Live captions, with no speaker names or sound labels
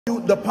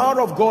The power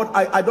of God,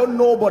 I don't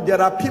know, but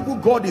there are people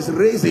God is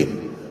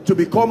raising to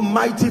become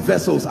mighty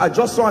vessels. I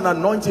just saw an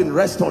anointing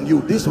rest on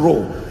you, this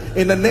role.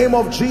 In the name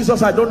of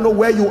Jesus, I don't know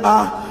where you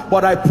are,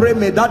 but I pray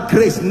may that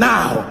grace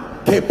now,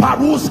 let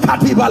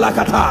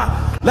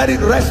it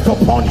rest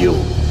upon you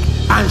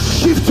and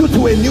shift you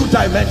to a new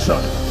dimension.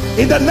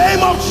 In the name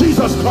of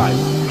Jesus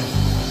Christ.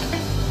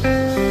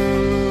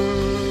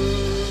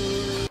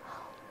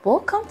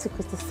 Welcome to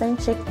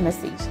Christocentric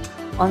Message.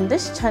 On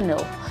this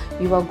channel,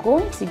 you are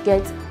going to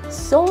get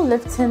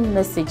soul-lifting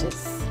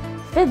messages,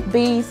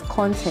 faith-based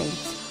content,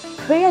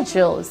 prayer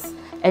drills,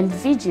 and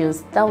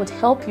videos that would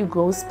help you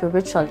grow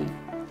spiritually.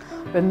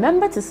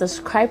 Remember to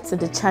subscribe to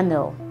the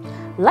channel,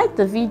 like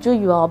the video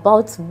you are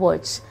about to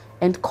watch,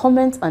 and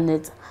comment on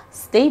it.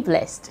 Stay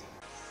blessed.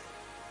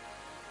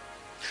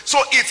 So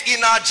if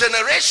in our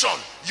generation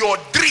your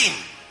dream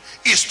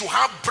is to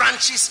have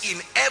branches in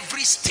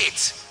every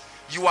state,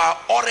 you are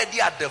already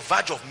at the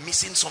verge of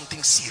missing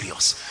something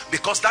serious,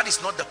 because that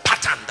is not the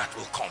pattern that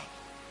will come.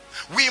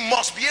 We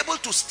must be able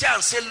to stay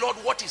and say, Lord,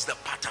 what is the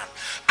pattern?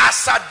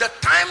 As at the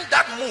time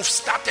that move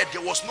started,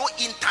 there was no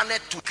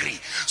internet to agree,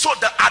 so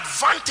the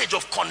advantage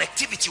of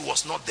connectivity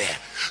was not there.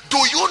 Do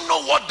you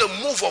know what the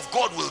move of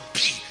God will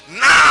be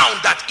now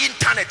that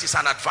internet is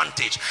an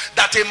advantage?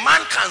 That a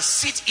man can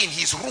sit in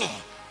his room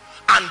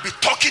and be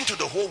talking to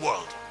the whole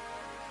world.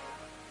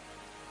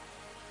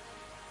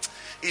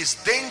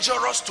 It's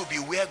dangerous to be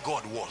where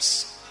God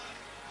was.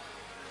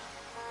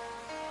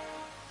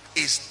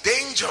 It's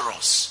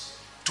dangerous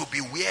to be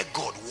where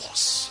God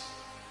was.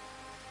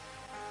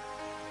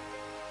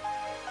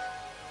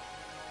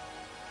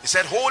 He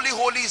said, holy,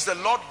 holy is the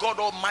Lord God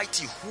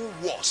Almighty, who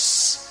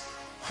was,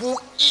 who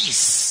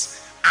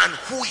is, and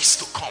who is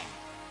to come.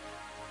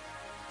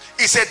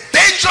 It's a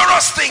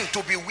dangerous thing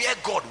to be where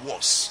God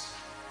was.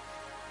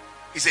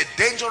 It's a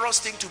dangerous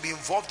thing to be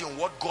involved in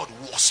what God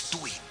was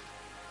doing.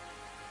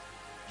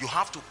 You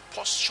have to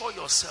posture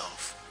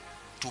yourself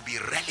to be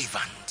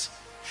relevant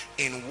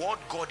in what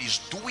God is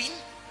doing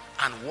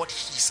and what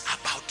he's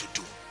about to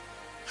do.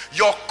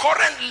 Your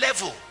current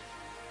level,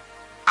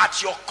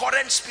 at your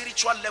current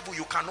spiritual level,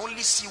 you can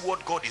only see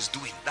what God is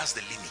doing. That's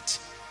the limit.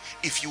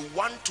 If you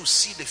want to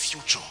see the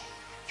future,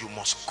 you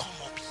must come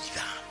up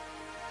hither.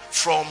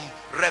 From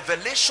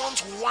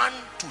Revelations 1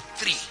 to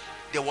 3,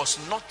 there was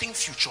nothing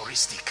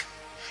futuristic.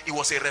 It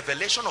was a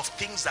revelation of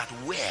things that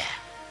were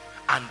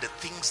and the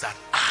things that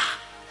are.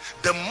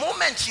 The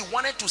moment he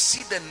wanted to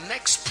see the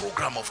next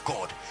program of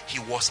God, he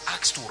was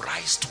asked to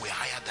rise to a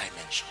higher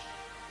dimension.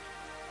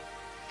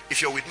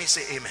 If you're with me,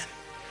 say amen.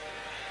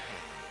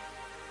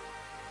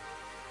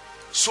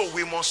 So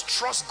we must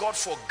trust God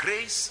for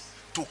grace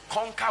to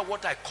conquer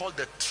what I call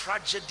the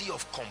tragedy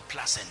of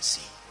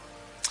complacency.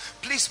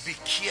 Please be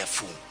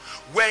careful.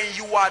 When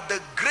you are the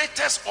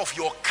greatest of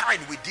your kind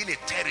within a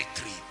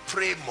territory,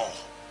 pray more,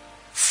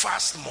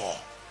 fast more,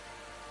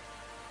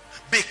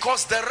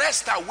 because the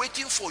rest are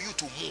waiting for you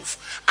to move.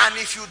 And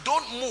if you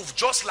don't move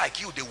just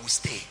like you, they will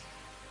stay.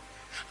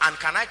 And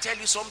can I tell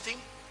you something?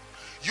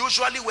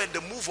 Usually when the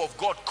move of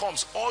God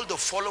comes, all the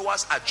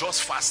followers are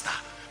just faster,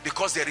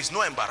 because there is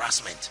no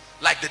embarrassment,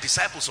 like the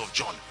disciples of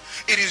John.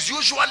 It is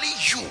usually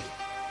you.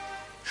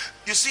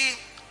 You see,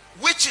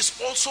 which is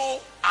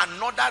also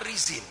another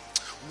reason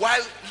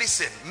why,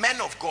 listen, men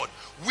of God,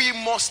 we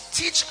must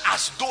teach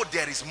as though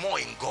there is more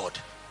in God.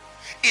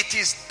 It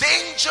is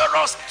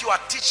dangerous you are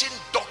teaching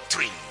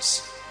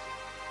doctrines.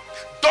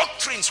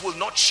 Doctrines will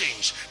not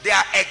change. They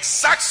are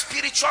exact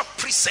spiritual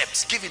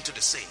precepts given to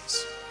the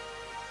saints.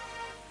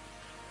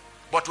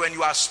 But when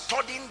you are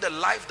studying the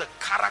life, the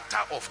character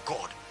of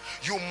God,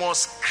 you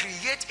must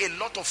create a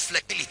lot of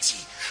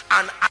flexibility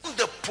and in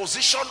the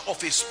position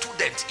of a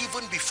student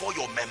even before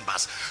your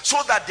members, so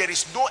that there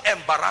is no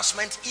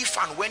embarrassment if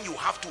and when you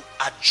have to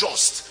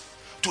adjust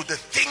to the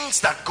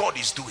things that God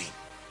is doing.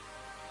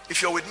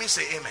 If you're with me,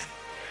 say amen.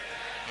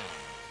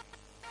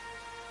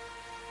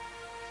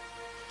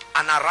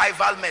 An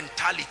arrival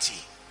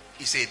mentality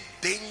is a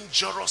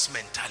dangerous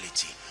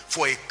mentality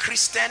for a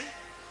Christian,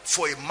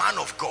 for a man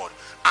of God.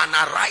 An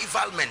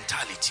arrival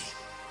mentality.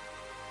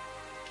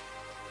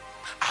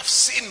 I've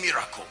seen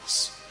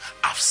miracles,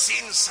 I've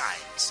seen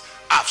signs,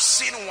 I've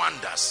seen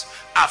wonders,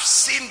 I've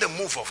seen the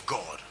move of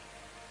God,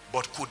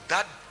 but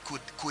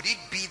could it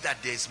be that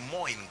there's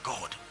more in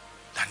God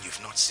than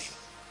you've not seen?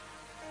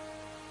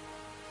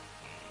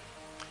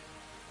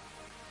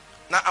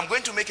 Now I'm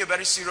going to make a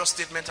very serious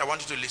statement. I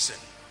want you to listen.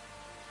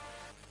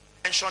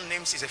 Mention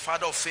names is a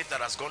father of faith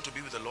that has gone to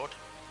be with the Lord.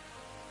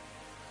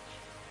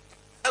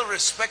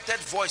 Well-respected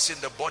voice in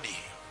the body,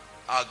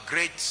 our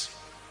great,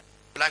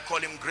 I call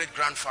him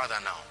great-grandfather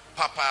now,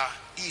 Papa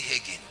E.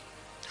 Hagin.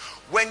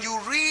 When you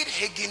read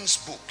Hagin's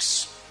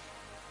books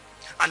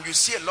and you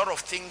see a lot of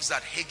things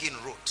that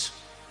Hagin wrote,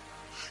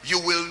 you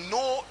will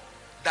know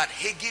that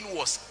Hagin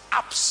was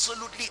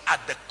absolutely at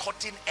the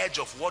cutting edge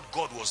of what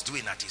God was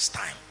doing at his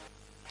time.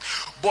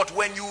 But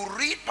when you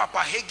read Papa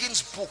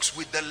Hagin's books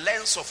with the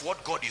lens of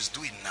what God is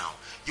doing now,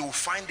 you will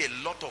find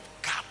a lot of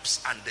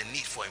gaps and the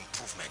need for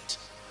improvement,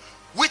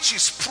 which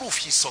is proof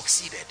he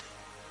succeeded.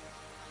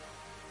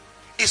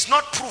 is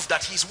not proof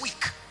that he's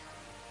weak.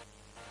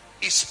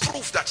 It's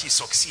proof that he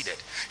succeeded.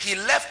 He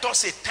left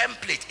us a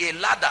template, a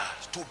ladder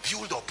to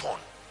build upon.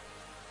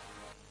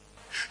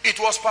 It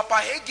was Papa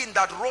Hagin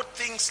that wrote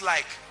things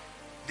like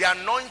the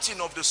anointing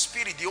of the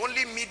Spirit. The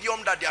only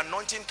medium that the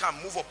anointing can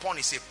move upon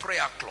is a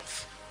prayer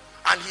cloth.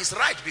 And he's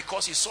right,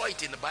 because he saw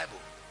it in the Bible.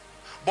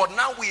 But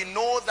now we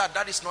know that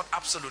that is not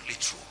absolutely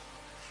true.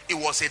 It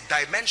was a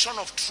dimension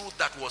of truth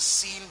that was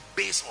seen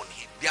based on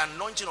him. The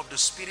anointing of the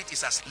Spirit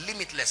is as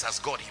limitless as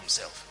God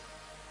himself.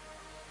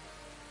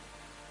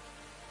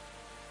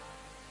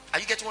 Are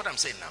you getting what I'm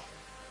saying now?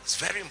 It's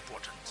very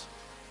important.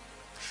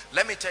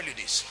 Let me tell you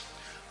this.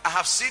 I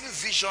have seen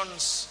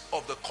visions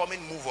of the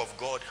coming move of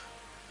God,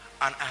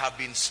 and I have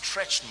been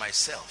stretched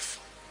myself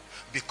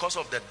because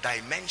of the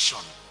dimension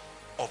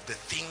of the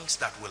things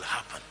that will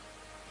happen.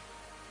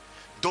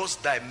 Those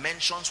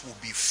dimensions will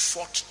be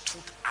fought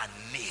tooth and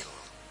nail.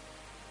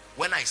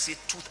 When I say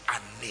tooth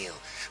and nail,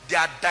 there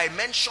are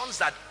dimensions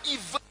that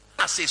even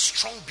as a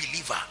strong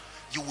believer,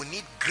 you will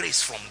need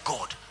grace from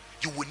God.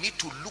 You will need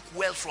to look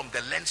well from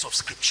the lens of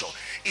scripture.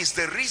 Is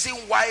the reason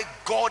why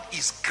God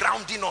is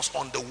grounding us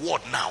on the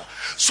word now,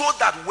 so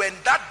that when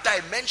that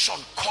dimension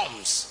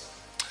comes,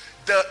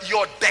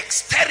 your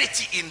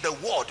dexterity in the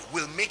word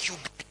will make you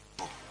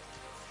be.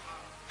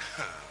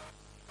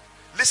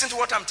 Listen to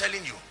what I'm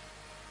telling you.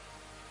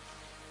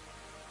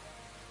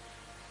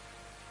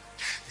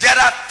 There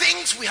are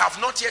things we have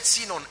not yet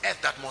seen on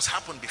earth that must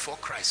happen before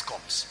Christ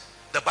comes.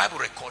 The Bible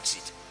records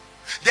it.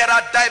 There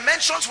are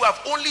dimensions we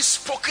have only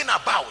spoken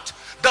about.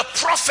 The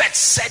prophet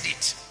said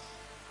it.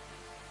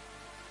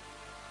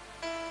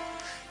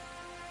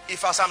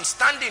 If as I'm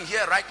standing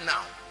here right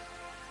now,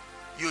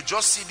 you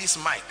just see this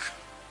mic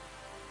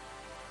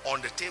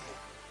on the table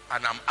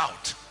and I'm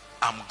out,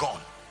 I'm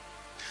gone.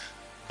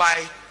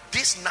 By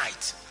this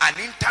night, an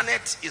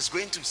internet is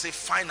going to say,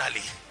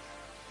 finally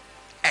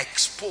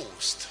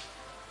exposed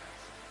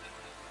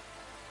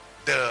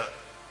the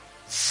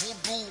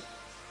voodoo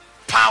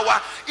power.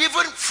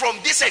 Even from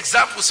this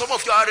example, some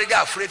of you are already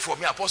afraid for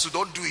me. Apostle,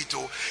 don't do it.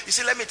 Oh, you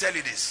see, let me tell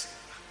you this.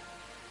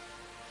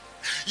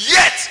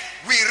 Yet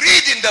we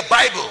read in the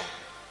Bible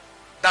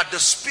that the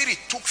Spirit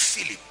took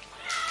Philip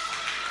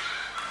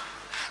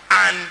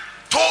and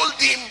told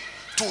him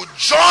to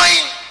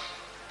join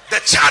the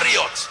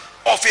chariot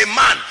of a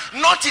man,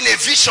 not in a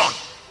vision.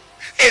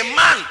 A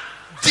man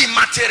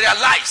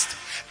dematerialized,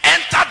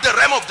 entered the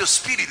realm of the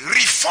Spirit,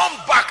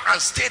 reformed back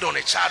and stayed on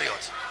a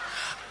chariot.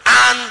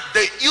 And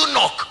the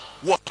eunuch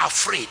was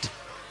afraid.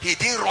 He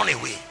didn't run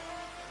away.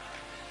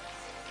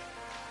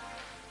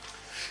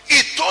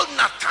 He told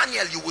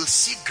Nathanael, you will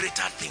see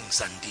greater things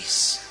than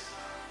this.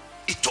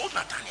 He told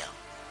Nathanael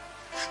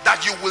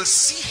that you will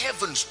see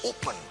heavens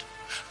opened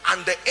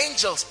and the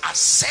angels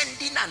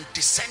ascending and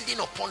descending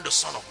upon the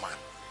Son of Man.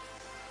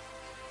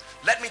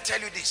 Let me tell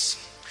you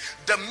this.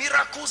 The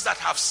miracles that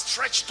have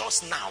stretched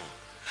us now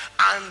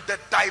and the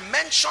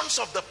dimensions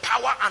of the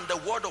power and the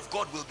word of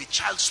God will be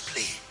child's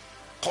play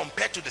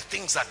compared to the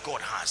things that God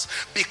has,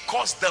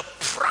 because the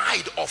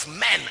pride of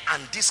men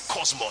and this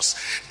cosmos,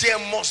 there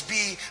must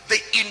be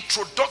the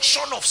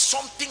introduction of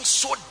something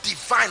so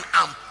divine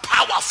and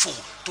powerful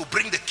to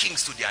bring the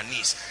kings to their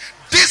knees.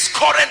 This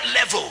current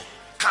level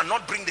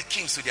cannot bring the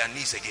kings to their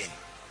knees again.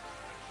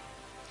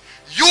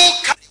 You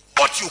can,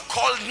 what you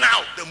call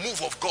now the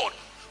move of God,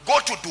 go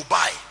to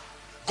Dubai,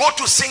 go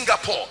to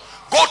Singapore,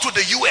 go to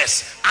the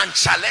US and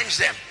challenge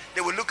them.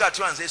 They will look at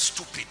you and say,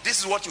 stupid, this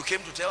is what you came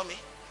to tell me?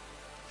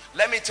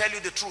 Let me tell you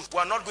the truth. We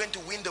are not going to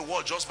win the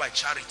world just by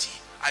charity.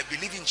 I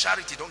believe in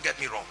charity, don't get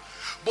me wrong.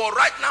 But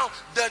right now,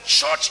 the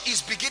church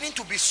is beginning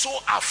to be so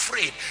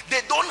afraid.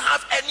 They don't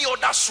have any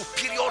other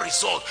superior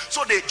result.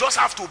 So they just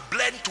have to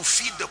blend to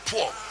feed the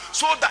poor.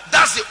 So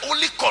that's the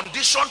only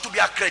condition to be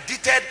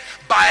accredited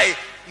by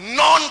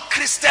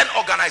non-Christian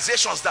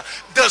organizations.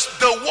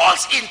 The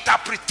world's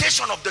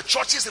interpretation of the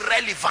church's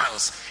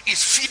relevance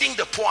is feeding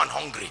the poor and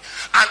hungry.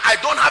 And I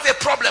don't have a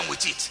problem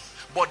with it.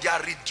 But they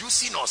are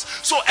reducing us.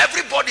 So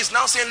everybody is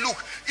now saying, look,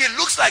 it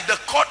looks like the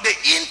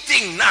in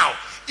thing now.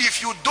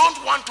 If you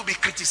don't want to be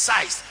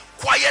criticized,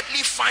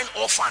 quietly find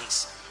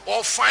orphans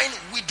or find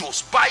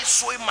widows, buy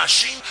sewing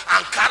machine,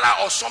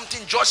 Ankara or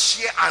something, just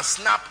share and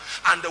snap,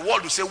 and the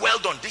world will say, well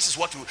done, this is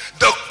what you.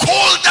 The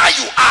colder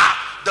you are,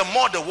 the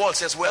more the world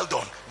says, well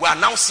done. We are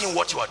now seeing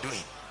what you are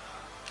doing.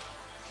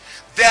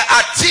 There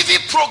are TV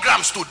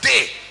programs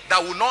today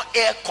that will not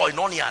air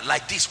koinonia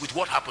like this with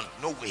what happened.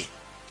 No way.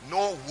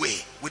 No way.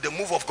 With the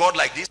move of God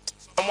like this,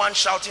 someone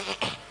shouting,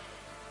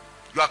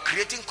 you are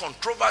creating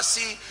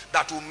controversy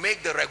that will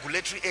make the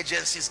regulatory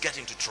agencies get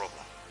into trouble.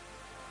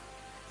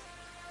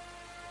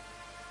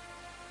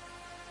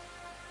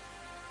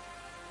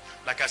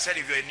 Like I said,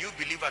 if you're a new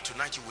believer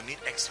tonight, you will need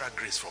extra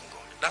grace from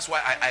God. That's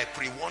why I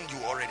pre-warned you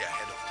already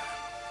ahead of time.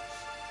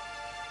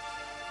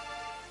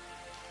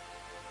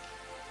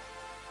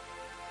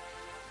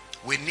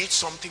 We need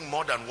something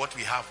more than what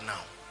we have now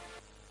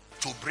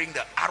to bring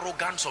the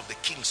arrogance of the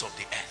kings of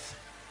the earth.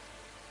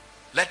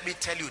 Let me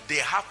tell you, they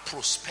have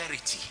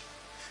prosperity,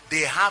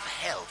 they have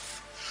health.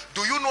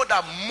 Do you know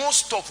that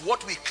most of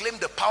what we claim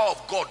the power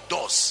of God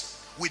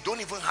does, we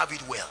don't even have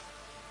it well?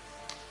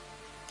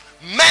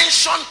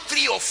 Mention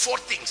 3 or 4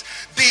 things.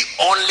 The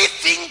only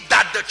thing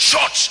that the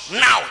church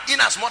now, in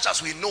as much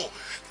as we know,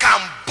 can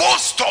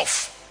boast of: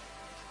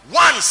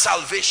 1,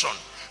 salvation;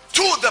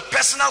 2, the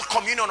personal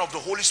communion of the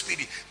Holy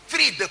Spirit;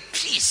 3, the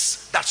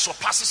peace that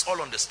surpasses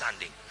all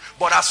understanding.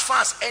 But as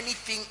far as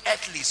anything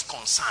earthly is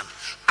concerned,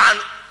 and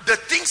the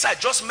things I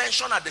just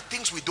mentioned are the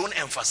things we don't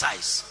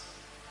emphasize.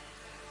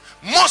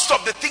 Most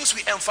of the things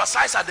we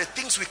emphasize are the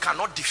things we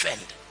cannot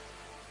defend.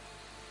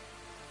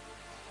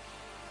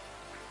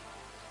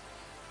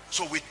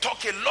 So we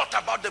talk a lot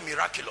about the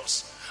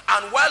miraculous,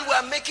 and while we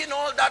are making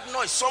all that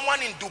noise, someone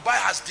in Dubai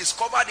has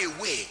discovered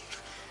a way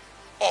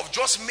of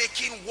just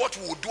making what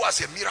we would do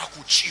as a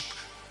miracle cheap,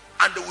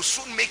 and they will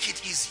soon make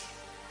it easy.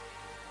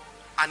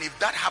 And if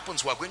that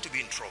happens, we're going to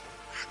be in trouble,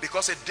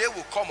 because a day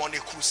will come on a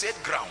crusade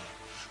ground,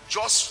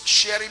 just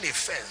sharing a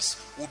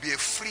fence will be a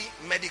free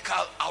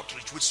medical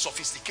outreach with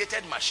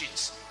sophisticated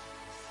machines,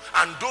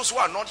 and those who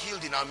are not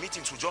healed in our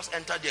meetings will just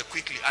enter there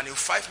quickly, and in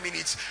 5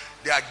 minutes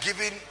they are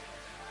given.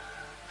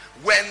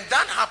 When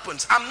that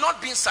happens, I'm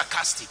not being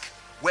sarcastic,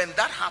 when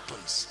that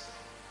happens,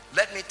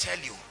 let me tell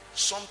you,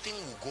 something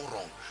will go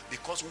wrong,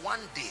 because one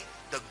day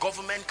the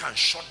government can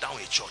shut down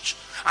a church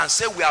and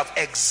say, we have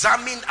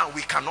examined and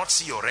we cannot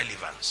see your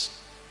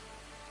relevance.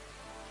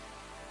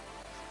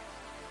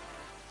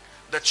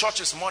 The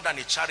church is more than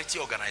a charity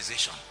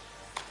organization.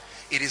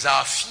 It is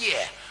our fear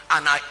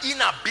and our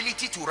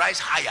inability to rise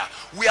higher.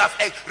 We have,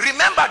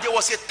 remember, there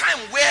was a time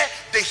where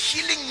the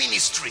healing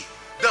ministry,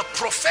 the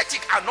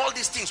prophetic and all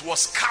these things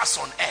was scarce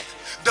on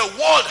earth. The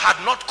world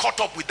had not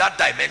caught up with that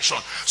dimension.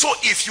 So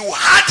if you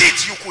had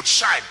it, you could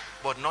shine,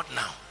 but not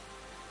now.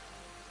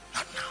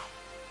 Not now.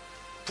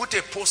 Put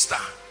a poster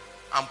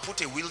and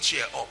put a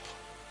wheelchair up.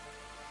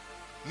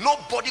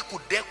 Nobody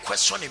could dare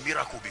question a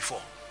miracle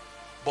before,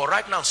 but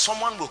right now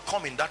someone will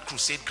come in that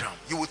crusade ground.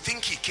 You would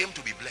think he came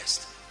to be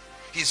blessed.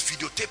 He's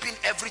videotaping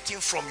everything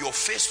from your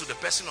face to the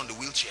person on the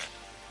wheelchair.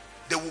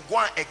 They will go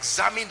and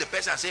examine the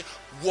person and say,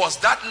 was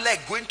that leg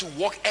going to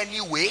work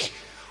anyway,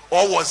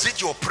 or was it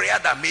your prayer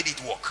that made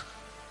it work?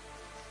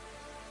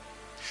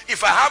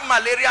 If I have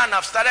malaria and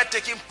I've started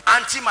taking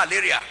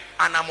anti-malaria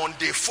and I'm on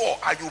day 4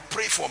 and you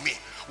pray for me,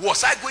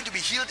 was I going to be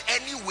healed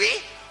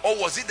anyway, or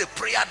was it the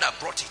prayer that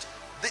brought it?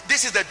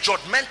 This is the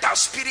judgmental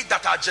spirit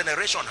that our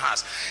generation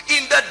has.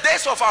 In the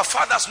days of our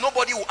fathers,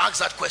 nobody will ask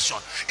that question.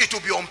 It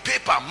will be on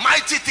paper.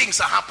 Mighty things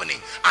are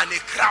happening and a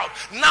crowd.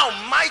 Now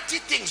mighty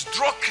things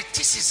draw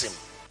criticism.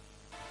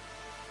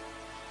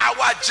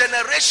 Our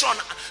generation,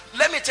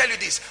 let me tell you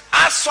this,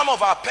 ask some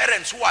of our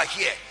parents who are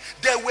here.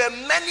 There were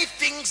many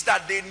things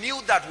that they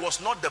knew that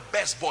was not the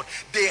best, but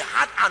they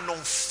had an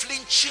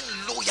unflinching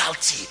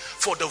loyalty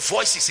for the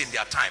voices in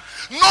their time.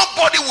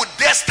 Nobody would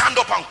dare stand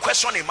up and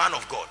question a man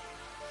of God.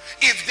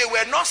 If they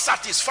were not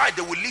satisfied,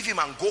 they would leave him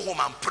and go home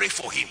and pray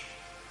for him.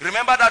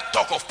 Remember that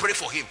talk of pray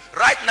for him.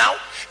 Right now,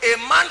 a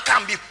man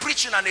can be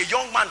preaching and a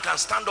young man can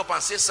stand up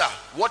and say, sir,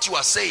 what you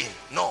are saying,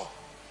 no.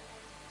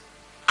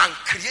 And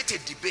create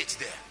a debate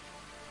there.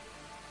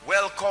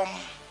 Welcome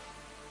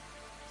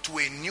to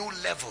a new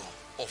level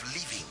of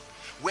living,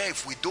 where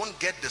if we don't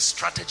get the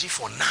strategy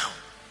for now,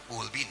 we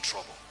will be in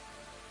trouble.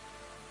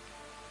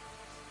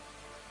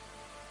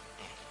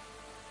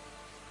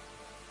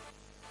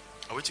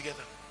 Are we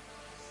together?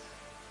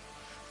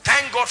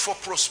 Thank God for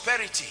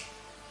prosperity.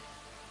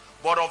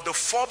 But of the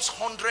Forbes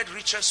 100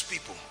 richest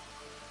people,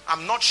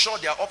 I'm not sure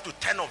there are up to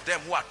 10 of them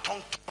who are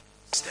tongue-to-tongue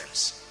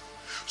Christians.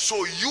 So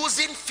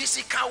using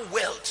physical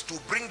wealth to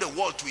bring the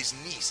world to his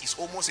knees is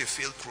almost a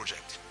failed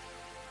project.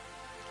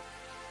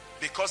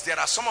 Because there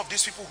are some of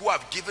these people who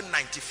have given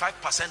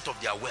 95% of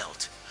their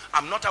wealth.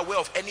 I'm not aware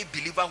of any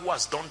believer who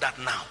has done that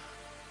now.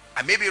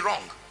 I may be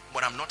wrong,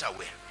 but I'm not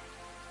aware.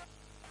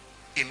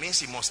 It means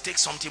he must take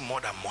something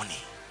more than money.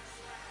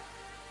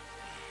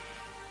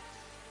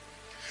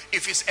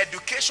 If it's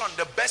education,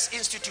 the best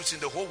institutes in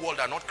the whole world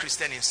are not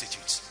Christian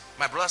institutes.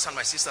 My brothers and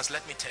my sisters,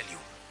 let me tell you.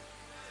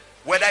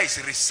 Whether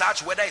it's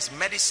research, whether it's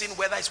medicine,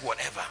 whether it's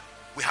whatever,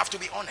 we have to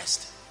be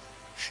honest.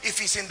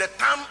 If it's in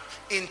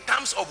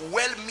terms of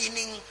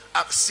well-meaning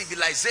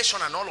civilization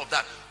and all of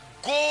that,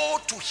 go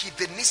to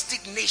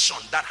heathenistic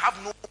nations that have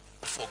no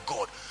for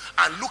God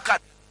and look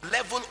at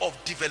level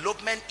of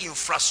development,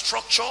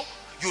 infrastructure.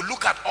 You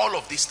look at all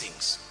of these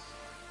things.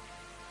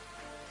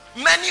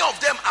 Many of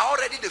them are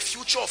already the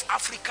future of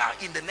Africa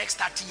in the next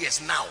 30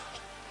 years now.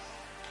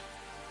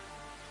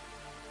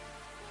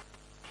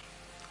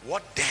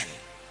 What then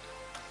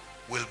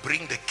will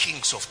bring the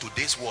kings of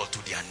today's world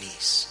to their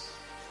knees?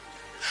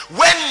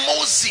 When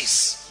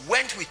Moses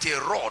went with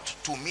a rod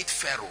to meet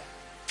Pharaoh,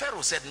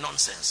 Pharaoh said,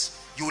 nonsense.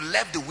 You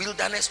left the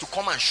wilderness to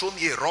come and show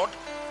me a rod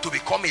to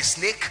become a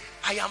snake?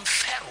 I am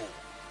Pharaoh.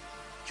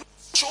 You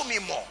show me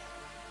more.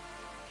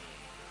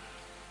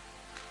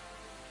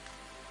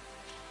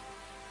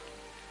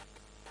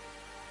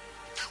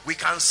 We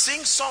can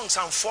sing songs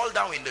and fall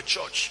down in the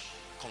church.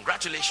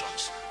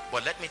 Congratulations.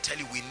 But let me tell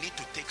you, we need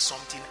to take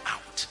something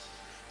out.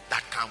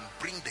 that can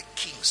bring the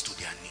kings to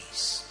their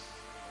knees.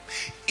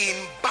 In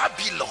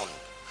Babylon,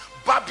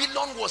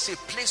 Babylon was a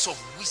place of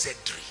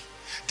wizardry.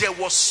 There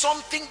was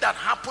something that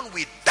happened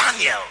with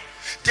Daniel.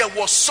 There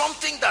was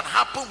something that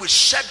happened with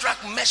Shadrach,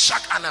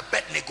 Meshach, and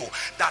Abednego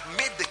that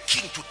made the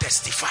king to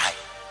testify.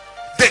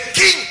 The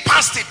king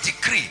passed a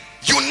decree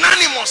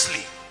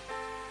unanimously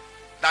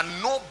that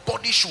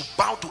nobody should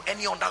bow to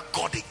any other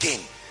god again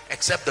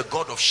except the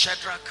God of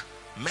Shadrach,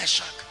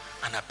 Meshach,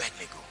 and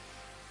Abednego.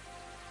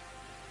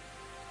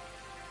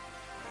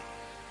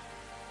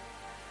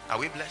 Are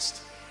we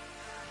blessed?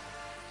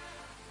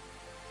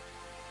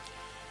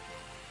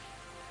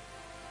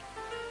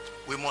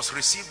 We must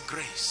receive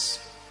grace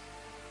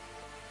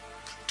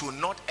to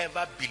not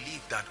ever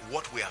believe that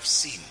what we have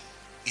seen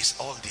is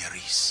all there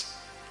is.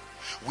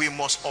 We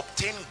must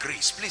obtain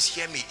grace. Please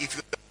hear me. If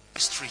you have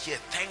history here,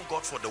 thank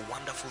God for the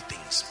wonderful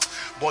things,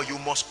 but you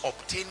must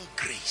obtain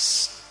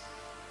grace.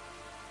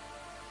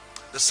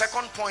 The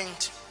second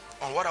point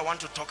on what I want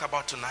to talk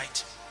about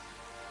tonight,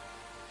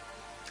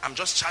 I'm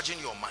just charging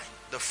your mind.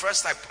 The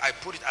first, I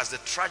put it as the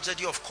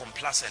tragedy of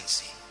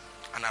complacency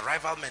and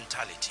arrival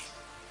mentality.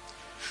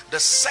 The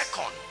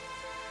second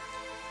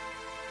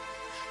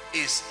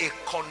is a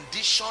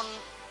condition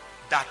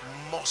that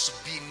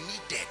must be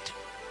needed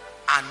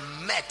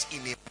and met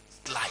in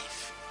a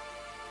life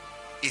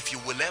if you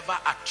will ever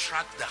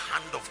attract the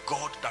hand of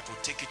God that will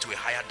take you to a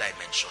higher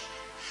dimension.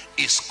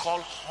 It's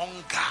called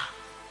hunger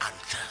and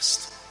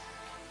thirst.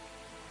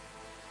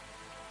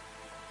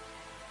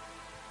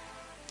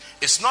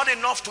 It's not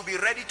enough to be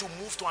ready to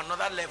move to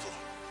another level.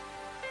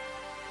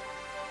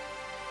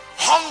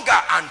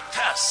 Hunger and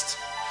thirst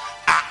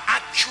are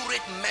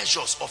accurate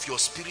measures of your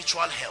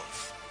spiritual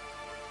health.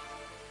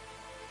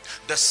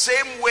 The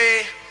same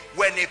way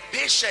when a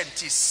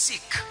patient is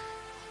sick,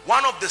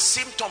 one of the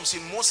symptoms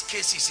in most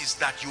cases is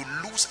that you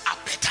lose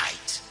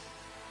appetite.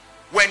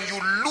 When you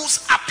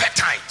lose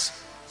appetite,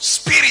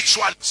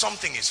 spiritually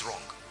something is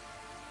wrong.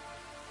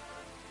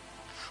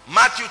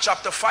 Matthew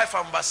chapter 5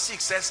 and verse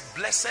 6 says,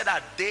 blessed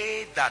are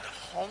they that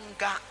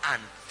hunger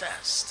and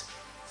thirst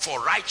for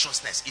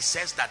righteousness. It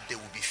says that they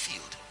will be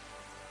filled.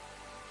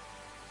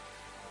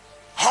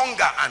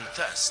 Hunger and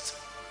thirst.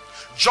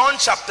 John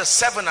chapter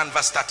 7 and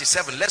verse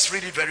 37. Let's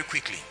read it very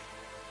quickly.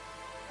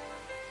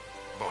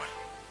 Boy,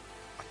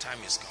 my time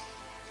is gone.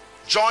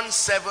 John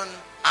 7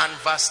 and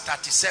verse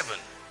 37.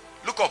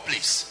 Look up,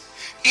 please.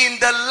 In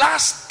the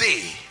last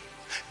day,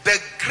 the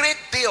great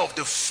day of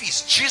the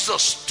feast,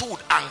 Jesus stood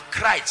and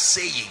cried,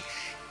 saying,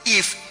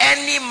 if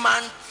any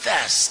man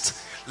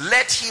thirst,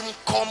 let him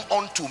come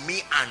unto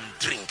me and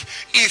drink.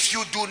 If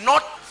you do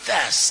not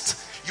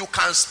thirst, you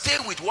can stay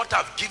with what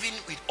I've given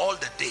with all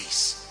the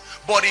days.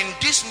 But in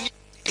this new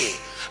day,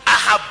 I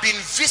have been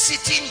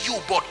visiting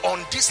you, but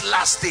on this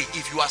last day,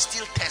 if you are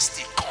still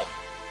thirsty, come.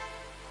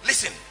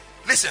 Listen,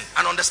 listen,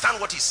 and understand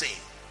what he's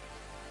saying.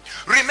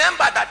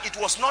 Remember that it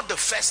was not the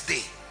first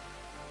day,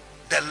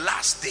 the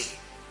last day.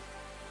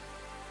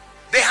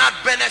 They had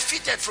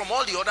benefited from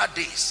all the other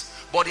days,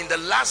 but in the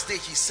last day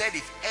he said,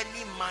 if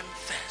any man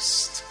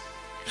thirst,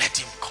 let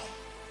him come.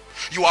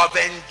 You have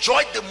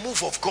enjoyed the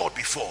move of God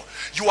before.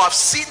 You have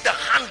seen the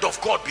hand of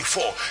God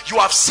before. You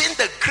have seen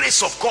the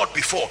grace of God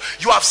before.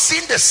 You have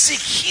seen the sick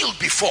healed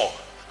before.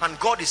 And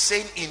God is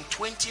saying in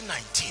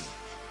 2019,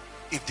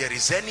 if there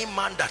is any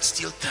man that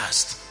still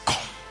thirsts, come.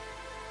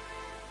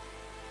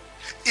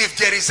 If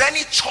there is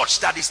any church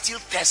that is still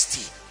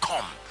thirsty,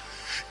 come.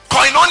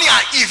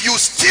 Koinonia, if you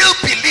still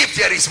believe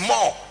there is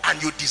more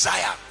and you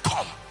desire,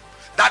 come.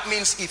 That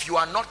means if you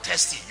are not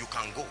thirsty, you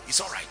can go.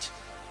 It's all right.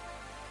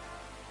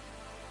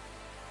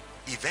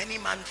 If any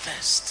man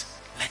thirst,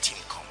 let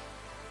him come.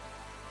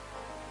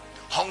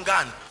 Hunger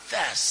and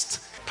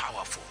thirst,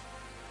 powerful.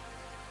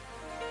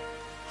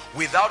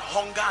 Without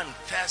hunger and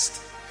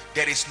thirst,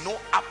 there is no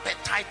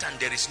appetite and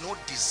there is no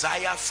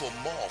desire for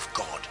more of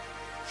God.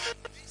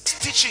 This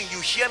teaching,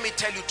 you hear me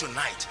tell you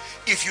tonight,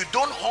 if you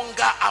don't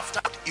hunger after,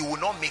 it will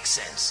not make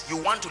sense. You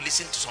want to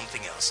listen to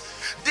something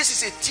else. This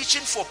is a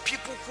teaching for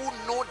people who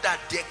know that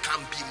there can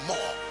be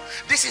more.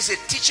 This is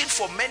a teaching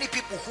for many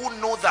people who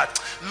know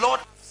that, Lord,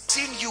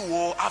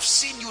 I've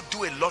seen you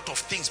do a lot of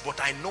things, but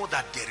I know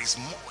that there is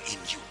more in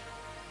you.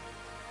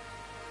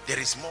 There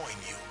is more in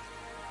you.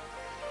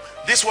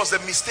 This was the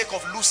mistake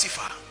of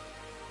Lucifer.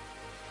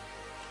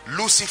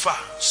 Lucifer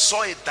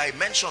saw a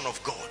dimension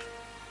of God.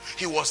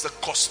 He was the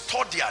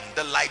custodian,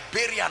 the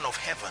librarian of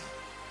heaven,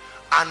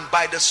 and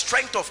by the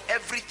strength of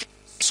everything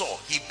he saw,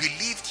 he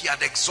believed he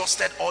had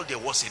exhausted all there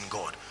was in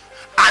God.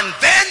 And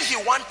then he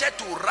wanted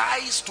to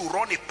rise to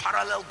run a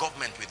parallel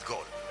government with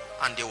God,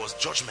 and there was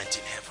judgment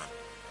in heaven,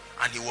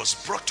 and he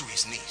was brought to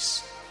his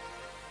knees.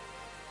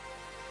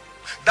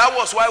 That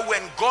was why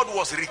when God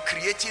was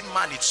recreating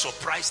man, it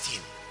surprised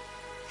him,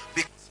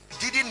 because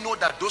he didn't know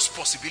that those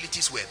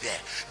possibilities were there.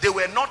 They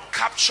were not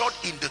captured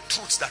in the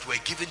truths that were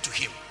given to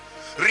him.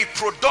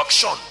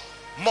 Reproduction,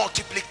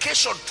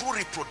 multiplication through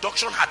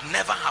reproduction had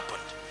never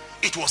happened.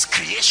 It was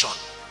creation.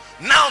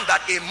 Now that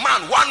a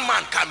man, one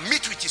man can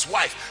meet with his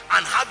wife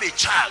and have a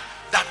child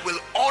that will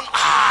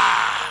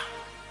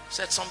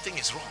Said something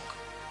is wrong.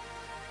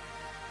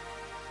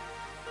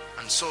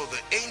 And so the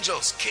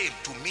angels came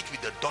to meet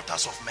with the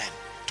daughters of men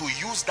to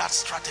use that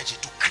strategy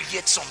to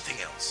create something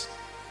else.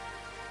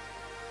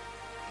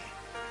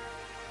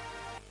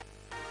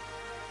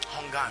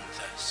 Hunger and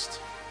thirst.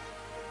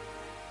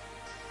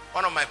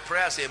 One of my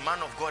prayers, a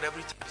man of God,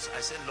 every time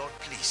I say, Lord,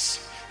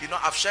 please, you know,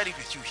 I've shared it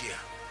with you here.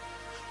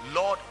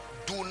 Lord,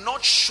 do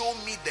not show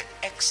me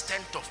the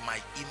extent of my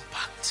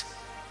impact.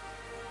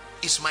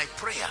 It's my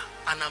prayer,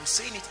 and I'm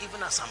saying it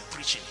even as I'm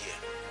preaching here.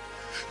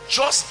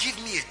 Just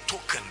give me a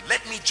token.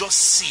 Let me just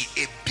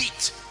see a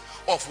bit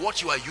of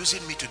what you are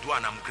using me to do,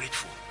 and I'm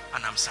grateful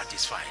and I'm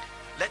satisfied.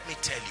 Let me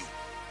tell you,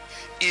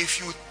 if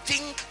you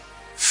think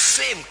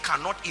fame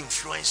cannot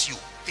influence you,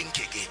 think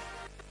again.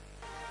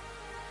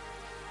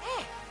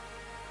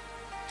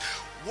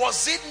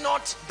 Was it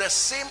not the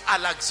same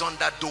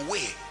Alexander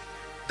Dowie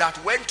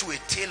that went to a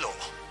tailor,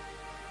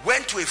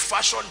 went to a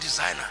fashion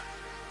designer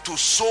to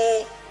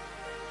sew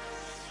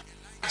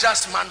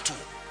just mantle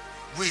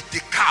with the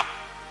cap,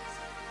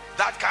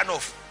 that kind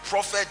of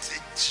prophet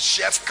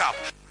chef cap?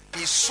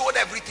 He sewed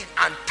everything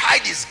and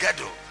tied his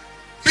girdle.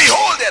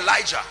 Behold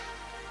Elijah.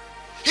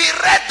 He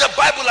read the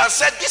Bible and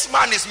said, this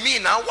man is me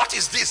now. What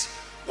is this?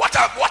 What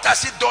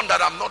has he done that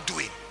I'm not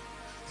doing?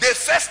 They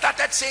first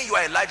started saying you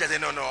are Elijah. They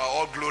said, no,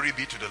 all glory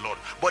be to the Lord.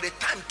 But the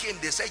time came,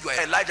 they said you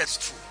are Elijah. It's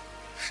true.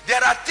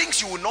 There are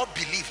things you will not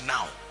believe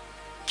now.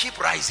 Keep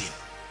rising.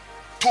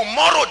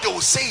 Tomorrow they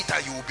will say it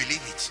and you will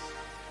believe it.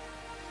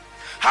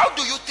 How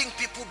do you think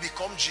people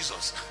become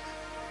Jesus?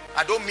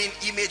 I don't mean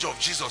image of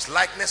Jesus,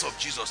 likeness of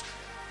Jesus.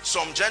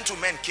 Some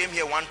gentlemen came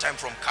here one time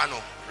from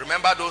Kano.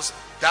 Remember those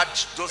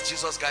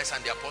Jesus guys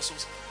and the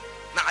apostles?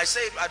 Now I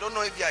say, I don't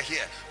know if you are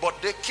here, but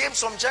they came,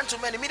 some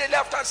gentlemen, immediately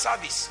after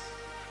service.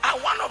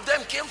 And one of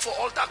them came for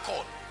altar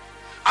call.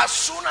 As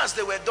soon as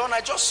they were done, I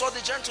just saw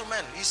the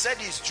gentleman. He said,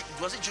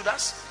 was it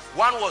Judas?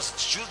 One was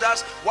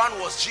Judas, one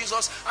was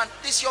Jesus. And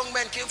this young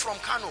man came from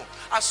Kano.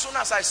 As soon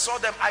as I saw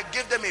them, I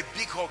gave them a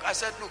big hug. I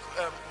said, look,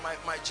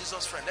 my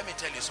Jesus friend, let me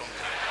tell you something.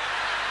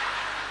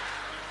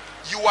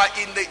 You are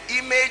in the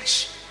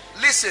image.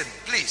 Listen,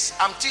 please,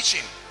 I'm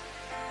teaching.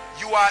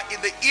 You are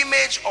in the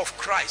image of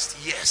Christ.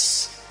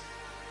 Yes.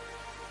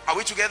 Are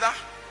we together?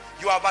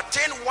 You have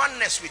attained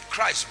oneness with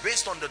Christ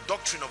based on the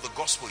doctrine of the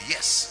gospel.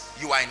 Yes.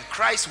 You are in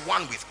Christ,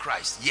 one with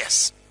Christ.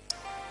 Yes.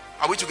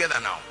 Are we together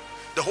now?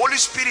 The Holy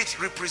Spirit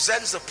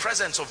represents the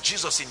presence of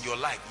Jesus in your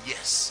life.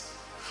 Yes.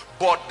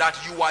 But that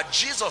you are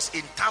Jesus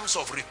in terms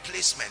of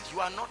replacement,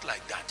 you are not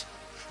like that.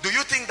 Do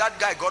you think that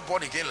guy got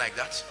born again like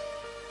that?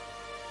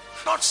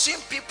 Not seen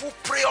people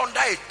pray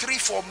under a tree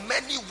for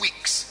many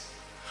weeks,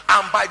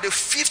 and by the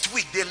 5th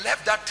week they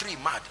left that tree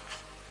mad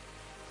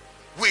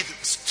with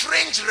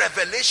strange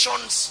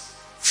revelations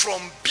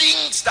from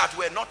beings that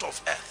were not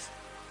of earth.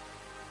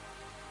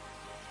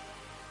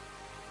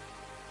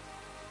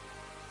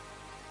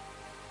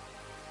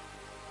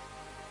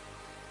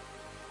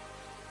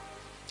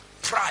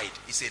 Pride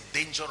is a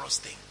dangerous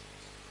thing.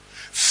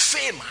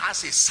 Fame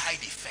has a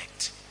side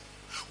effect.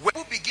 When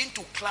people begin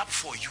to clap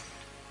for you,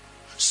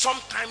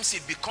 sometimes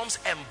it becomes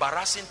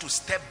embarrassing to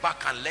step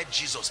back and let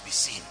Jesus be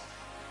seen,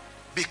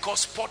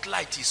 because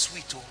spotlight is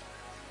sweet.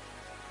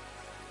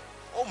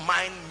 Oh,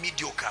 mind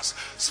mediocres.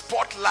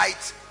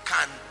 Spotlight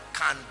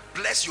can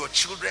bless your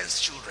children's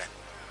children.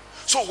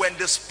 So when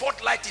the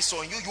spotlight is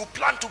on you, you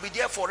plan to be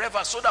there forever,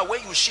 so that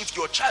when you shift,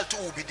 your child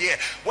too will be there.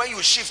 When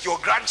you shift, your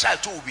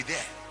grandchild too will be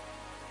there.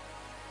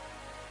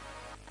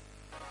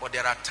 But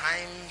there are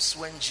times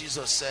when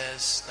Jesus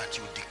says that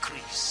you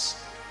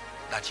decrease,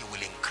 that you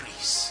will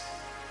increase.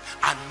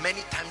 And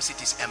many times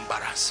it is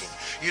embarrassing.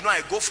 You know,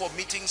 I go for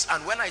meetings,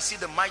 and when I see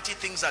the mighty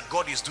things that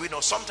God is doing,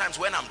 or sometimes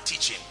when I'm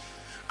teaching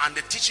and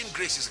the teaching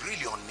grace is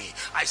really on me,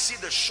 I see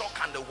the shock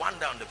and the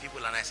wonder on the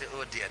people, and I say,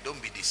 oh dear,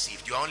 don't be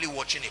deceived. You're only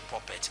watching a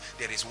puppet.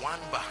 There is one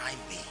behind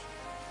me.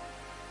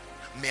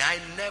 May I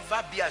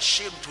never be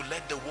ashamed to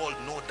let the world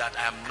know that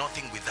I am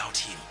nothing without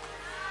him.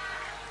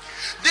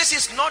 This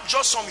is not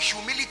just some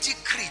humility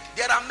creed.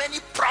 There are many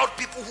proud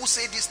people who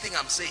say this thing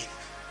I'm saying.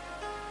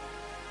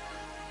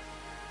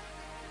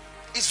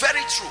 It's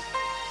very true.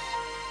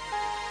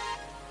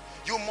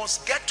 You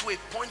must get to a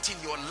point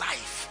in your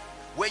life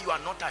where you are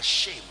not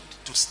ashamed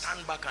to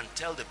stand back and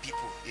tell the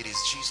people, it is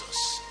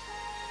Jesus.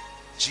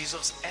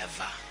 Jesus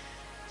ever,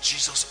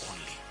 Jesus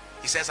only.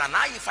 He says, and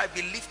I, if I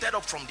be lifted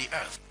up from the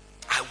earth,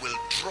 I will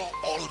draw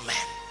all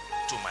men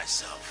to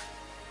myself.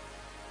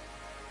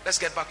 Let's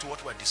get back to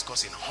what we're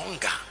discussing.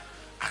 Hunger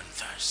and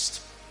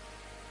thirst.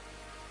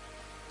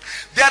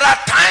 There are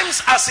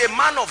times as a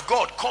man of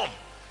God,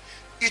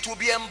 it will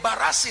be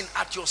embarrassing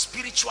at your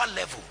spiritual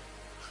level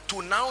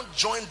to now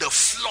join the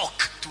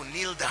flock to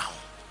kneel down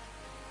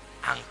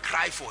and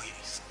cry for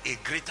a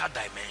greater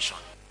dimension.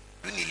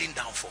 You're kneeling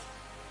down for.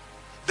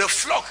 The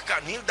flock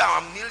can kneel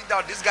down. I'm kneeling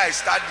down. This guy is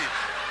standing.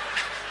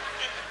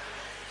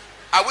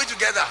 Are we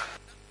together?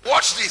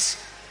 Watch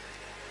this.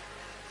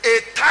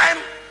 A time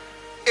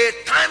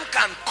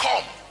can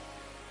come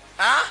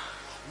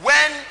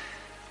when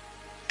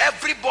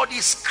everybody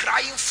is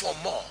crying for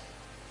more.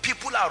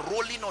 People are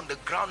rolling on the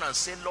ground and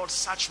say, Lord,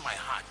 search my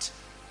heart.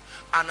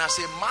 And as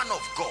a man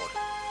of God,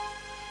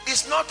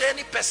 it's not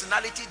any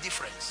personality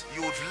difference.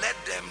 You've led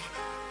them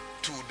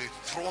to the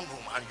throne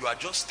room and you are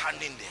just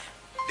standing there.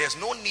 There's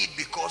no need,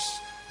 because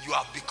you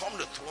have become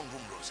the throne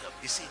room yourself.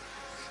 You see,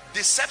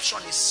 deception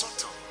is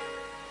subtle.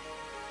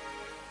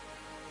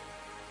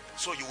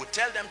 So you will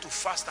tell them to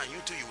fast and you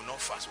too, you will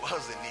not fast.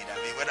 What's the need? I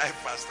mean, whether I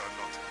fast or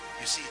not.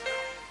 You see it now.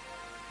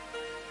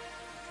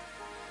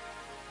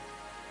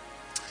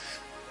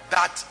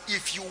 That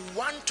if you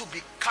want to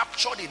be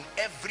captured in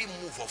every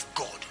move of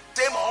God,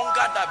 same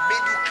hunger that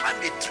made you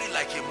climb a tree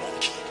like a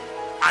monkey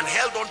and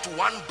held on to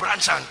one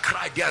branch and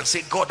cried there and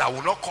said, God, I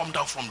will not come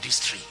down from this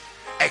tree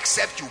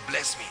except you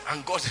bless me.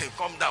 And God said,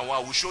 come down, I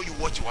will show you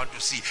what you want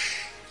to see.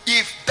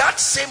 If that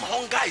same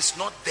hunger is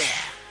not there,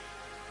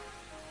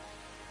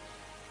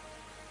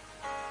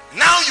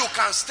 now you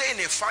can stay in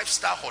a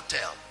 5-star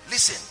hotel.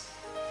 Listen,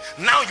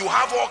 now you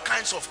have all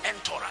kinds of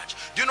entourage.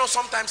 Do you know,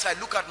 sometimes I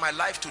look at my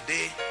life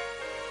today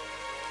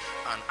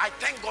and I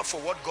thank God for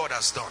what God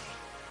has done.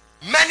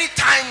 Many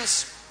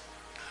times,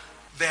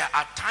 there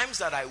are times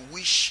that I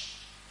wish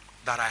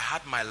that I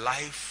had my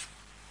life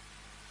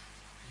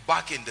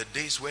back in the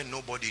days when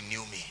nobody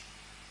knew me.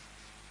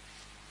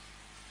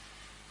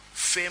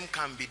 Fame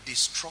can be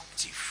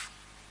destructive,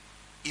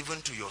 even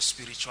to your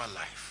spiritual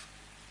life.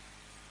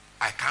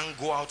 I can't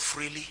go out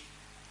freely.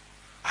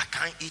 I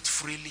can't eat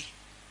freely.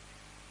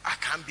 I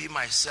can't be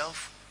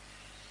myself.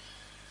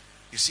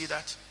 You see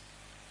that?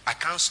 I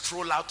can't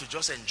stroll out to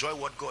just enjoy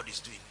what God is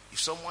doing. If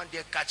someone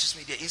there catches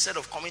me there, instead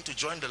of coming to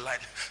join the line,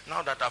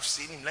 now that I've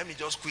seen him, let me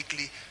just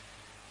quickly.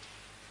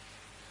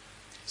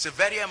 It's a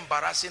very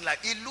embarrassing life.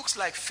 It looks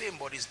like fame,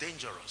 but it's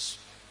dangerous.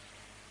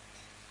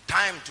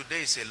 Time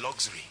today is a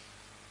luxury.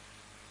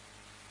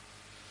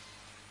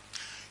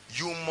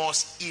 You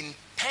must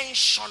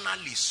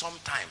intentionally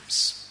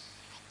sometimes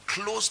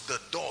close the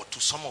door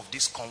to some of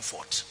this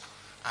comfort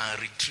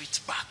and retreat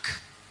back.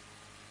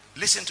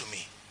 Listen to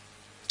me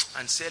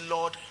and say,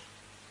 Lord,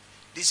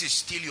 this is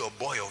still your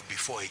boy of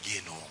before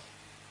again. Oh,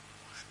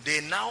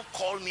 they now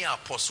call me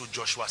Apostle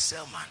Joshua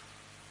Selman,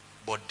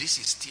 but this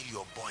is still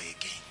your boy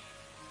again.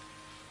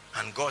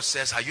 And God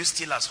says, are you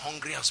still as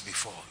hungry as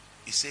before?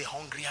 He said,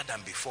 hungrier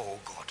than before, oh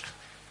God.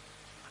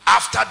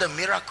 After the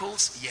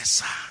miracles, yes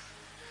sir.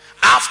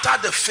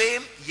 After the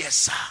fame, yes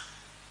sir.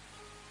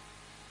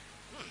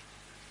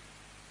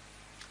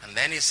 And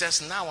then he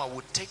says, now I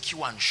will take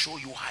you and show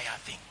you higher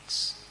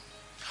things.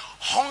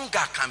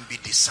 Hunger can be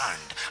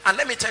discerned. And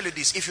let me tell you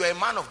this, if you're a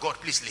man of God,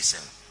 please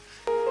listen.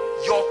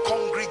 Your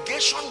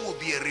congregation will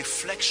be a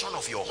reflection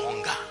of your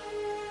hunger.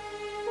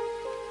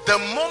 The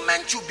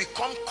moment you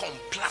become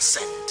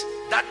complacent,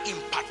 that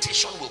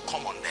impartation will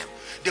come on them.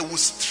 They will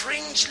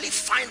strangely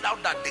find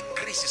out that the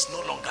grace is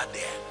no longer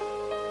there.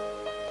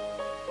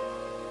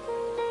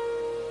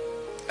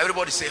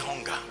 Everybody say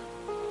hunger.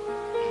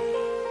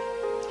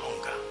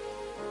 Hunger.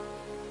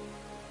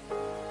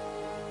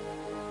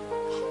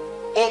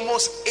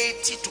 Almost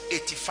 80 to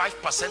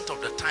 85%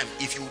 of the time,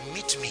 if you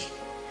meet me,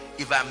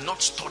 if I'm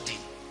not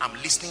studying, I'm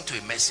listening to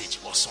a message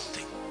or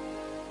something.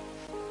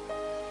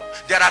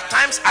 There are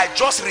times I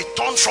just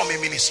returned from a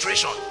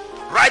ministration,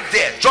 right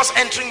there, just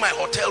entering my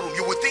hotel room.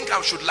 You would think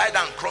I should lie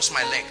down and cross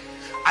my leg.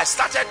 I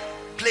started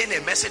playing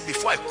a message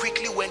before I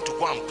quickly went to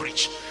go and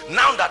preach.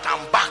 Now that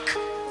I'm back,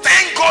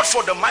 thank God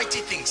for the mighty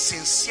things.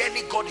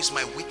 Sincerely, God is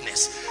my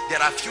witness.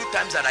 There are a few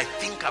times that I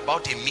think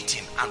about a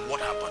meeting and what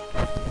happened.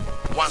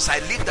 Once I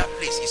leave that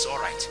place, it's all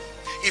right.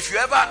 If you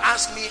ever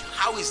ask me,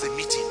 how is the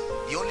meeting?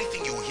 The only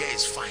thing you will hear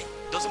is fine.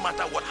 Doesn't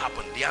matter what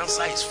happened. The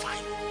answer is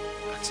fine.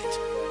 That's it.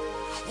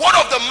 What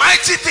of the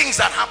mighty things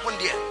that happened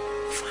there?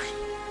 Fine.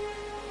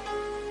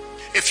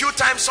 A few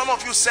times, some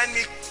of you send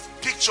me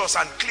pictures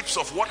and clips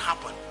of what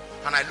happened.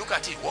 And I look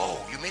at it, whoa,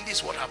 you mean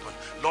this what happened?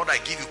 Lord, I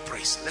give you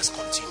praise. Let's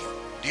continue.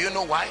 Do you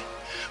know why?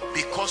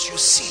 Because you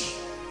see,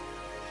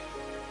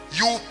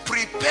 you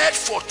prepared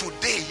for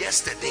today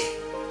yesterday.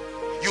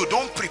 You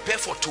don't prepare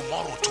for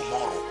tomorrow.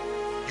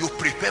 You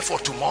prepare for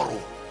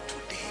tomorrow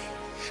today.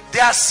 They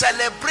are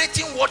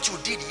celebrating what you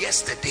did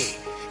yesterday.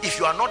 If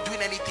you are not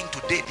doing anything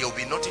today, there will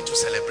be nothing to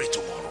celebrate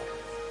tomorrow.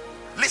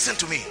 Listen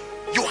to me.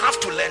 You have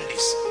to learn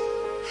this.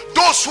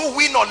 Those who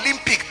win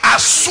Olympic,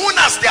 as soon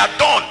as they are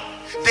done,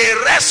 they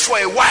rest for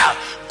a while,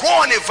 go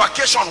on a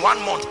vacation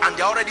 1 month, and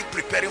they're already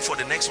preparing for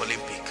the next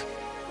Olympic.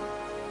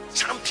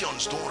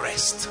 Champions don't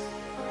rest.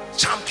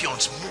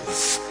 Champions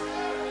move.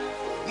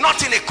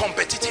 Not in a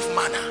competitive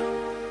manner.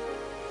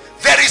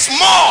 There is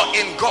more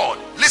in God.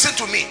 Listen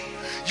to me.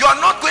 You are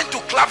not going to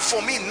clap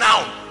for me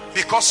now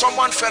because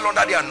someone fell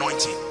under the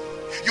anointing.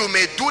 You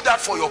may do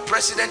that for your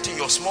president in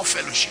your small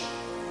fellowship.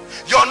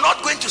 You're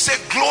not going to say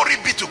glory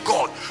be to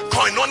God,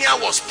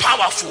 Koinonia was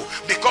powerful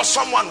because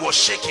someone was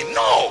shaking.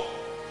 No.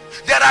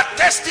 There are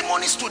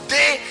testimonies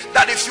today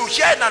that if you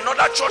hear in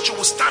another church, you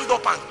will stand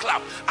up and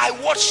clap. I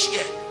watch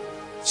here.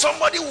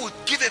 Somebody will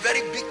give a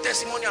very big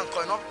testimony and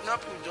Koinonia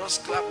will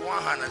just clap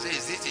one hand and say,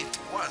 is this it?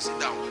 Go and sit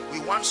down. We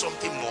want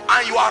something more.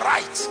 And you are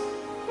right.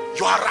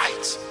 You are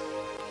right.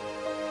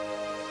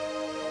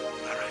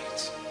 You are right.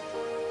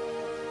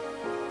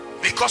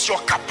 because your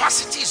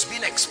capacity is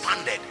being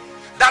expanded.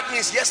 That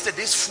means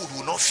yesterday's food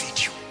will not feed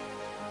you.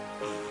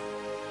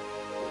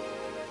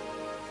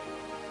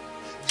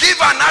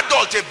 Give an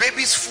adult a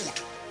baby's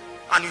food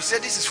and you say,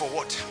 this is for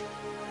what?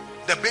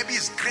 The baby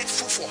is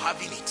grateful for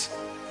having it,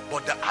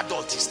 but the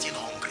adult is still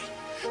hungry.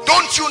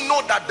 Don't you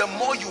know that the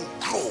more you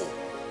grow,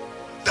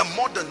 the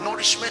more the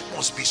nourishment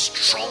must be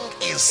strong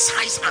in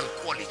size and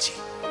quality?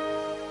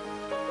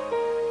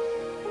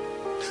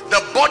 The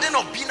burden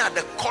of being at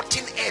the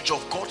cutting edge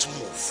of God's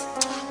move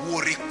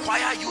will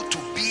require you to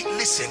be,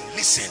 listen,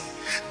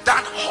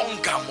 that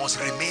hunger must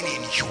remain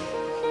in you.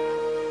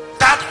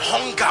 That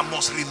hunger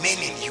must remain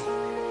in you.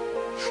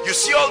 You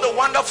see all the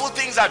wonderful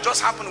things that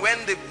just happened when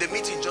the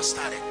meeting just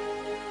started.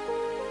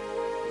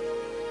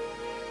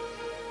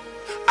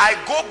 I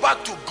go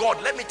back to God.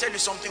 Let me tell you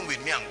something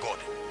with me and God.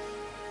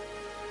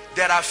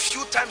 There are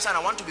few times, and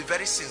I want to be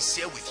very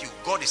sincere with you,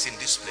 God is in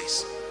this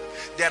place.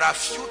 There are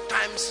few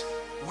times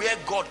where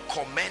God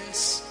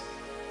comments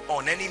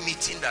on any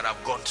meeting that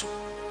I've gone to.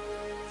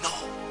 No,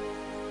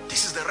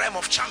 this is the realm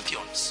of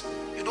champions.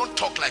 You don't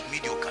talk like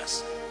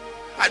mediocres.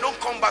 I don't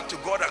come back to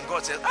God and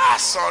God says, ah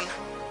son,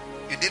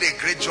 you did a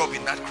great job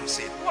in that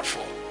crusade. What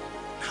for?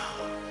 No.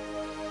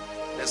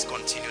 Let's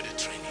continue the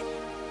training.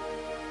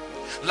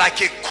 Like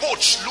a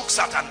coach looks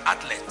at an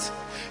athlete.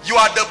 You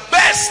are the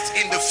best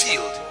in the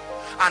field,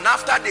 and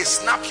after they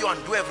snap you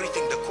and do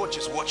everything, the coach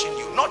is watching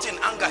you. Not in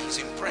anger, he's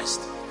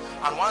impressed.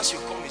 And once you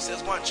come, he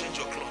says, go and change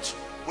your clothes.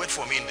 Wait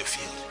for me in the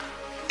field.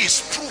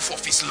 It's proof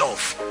of his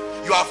love.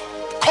 You have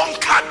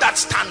conquered that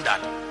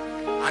standard,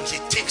 and he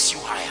takes you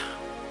higher.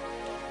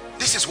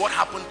 This is what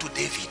happened to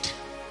David.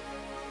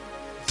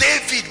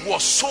 David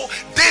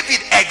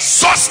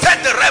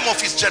exhausted the realm of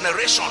his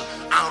generation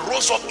and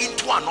rose up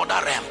into another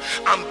realm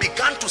and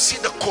began to see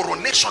the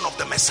coronation of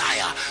the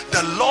Messiah.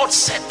 The Lord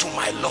said to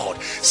my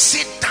Lord,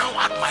 sit down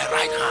at my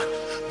right hand.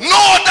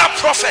 No other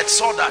prophet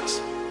saw that.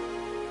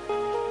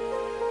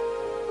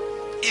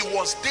 It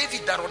was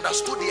David that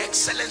understood the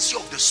excellency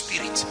of the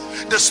Spirit.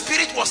 The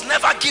Spirit was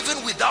never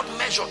given without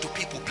measure to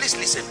people. Please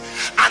listen.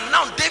 And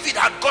now David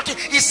had got it.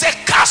 He said,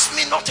 cast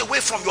me not away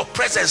from your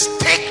presence.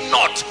 Take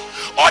not.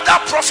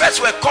 Other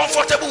prophets were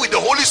comfortable with the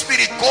Holy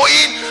Spirit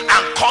going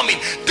and coming.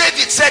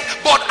 David said,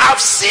 but I've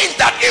seen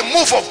that a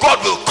move of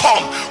God will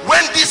come.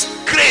 When this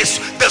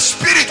grace, the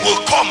Spirit will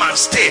come and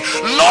stay.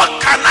 Lord,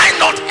 can I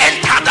not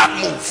enter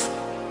that move?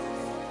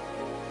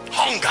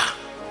 Hunger.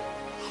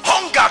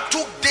 Hunger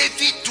took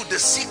David to the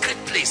secret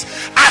place.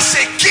 As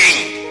a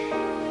king,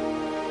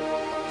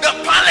 the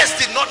palace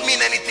did not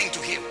mean anything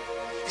to him.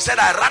 He said,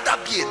 I'd rather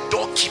be a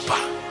doorkeeper.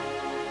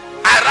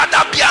 I'd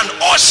rather be an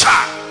usher.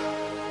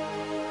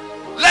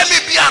 Let me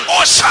be an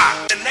usher,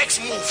 the next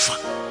move,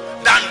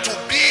 than to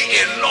be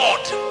a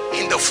lord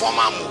in the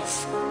former move.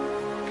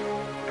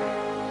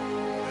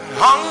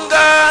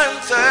 Hunger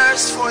and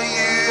thirst for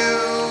you,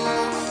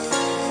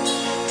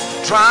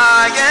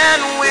 dry and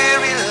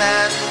weary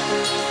land.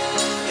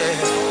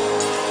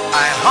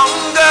 I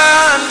hunger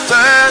and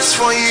thirst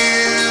for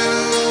you,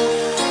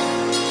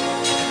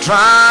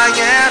 dry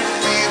and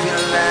weary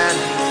land.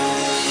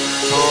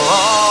 For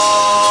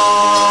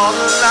all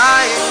I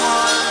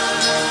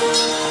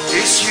want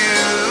is you.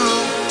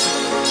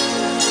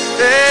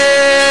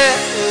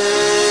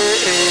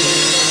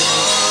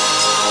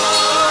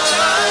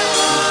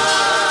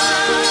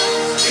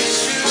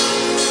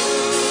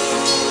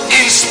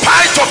 In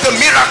spite of the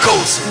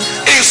miracles,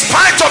 in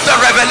spite of the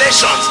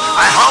revelations,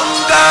 I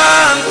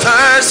hunger and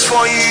thirst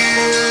for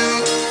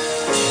you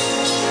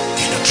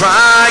in a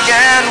dry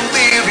and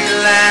weary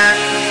land.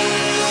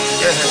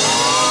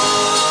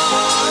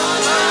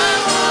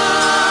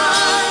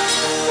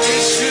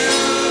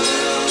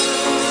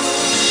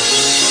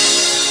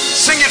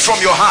 Sing it from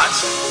your heart.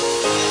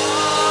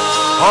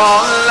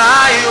 All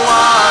I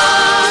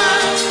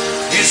want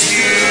is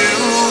you.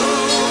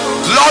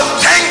 Lord,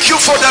 thank you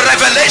for the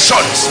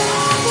revelations.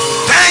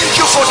 Thank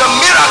you for the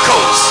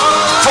miracles,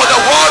 for the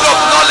word of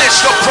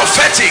knowledge, the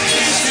prophetic.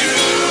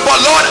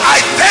 But Lord, I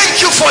thank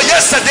you for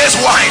yesterday's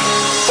wine,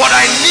 but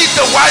I need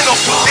the wine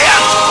of today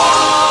and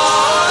tomorrow.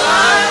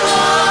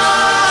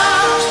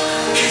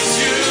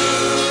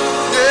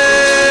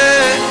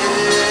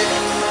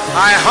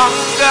 I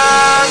hunger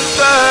and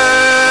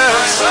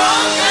thirst,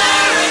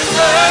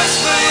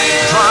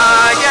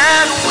 dry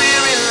and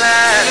weary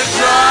land,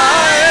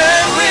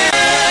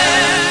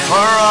 for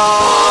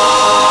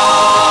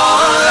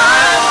all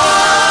I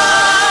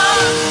want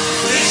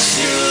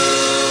is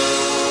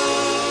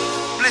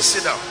you. Please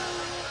sit down.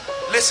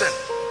 Listen,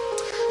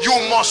 you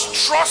must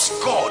trust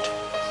God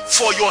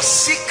for your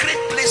secret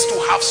place to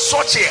have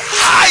such a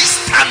high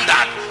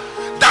standard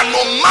that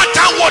no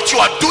matter what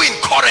you are doing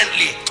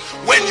currently,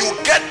 when you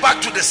get back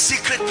to the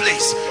secret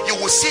place, you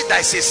will see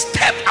there is a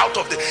step out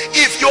of the.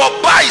 If your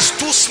bar is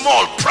too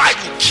small, pride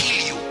will kill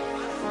you.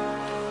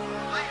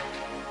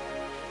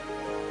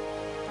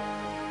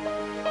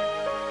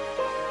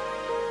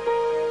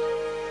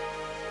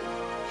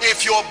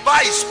 If your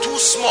bar is too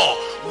small,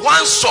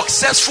 one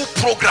successful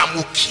program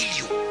will kill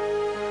you.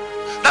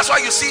 That's why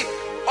you see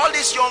all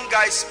these young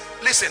guys.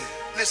 Listen.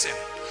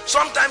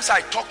 Sometimes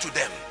I talk to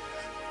them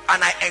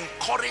and I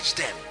encourage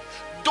them.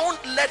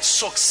 Don't let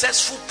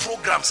successful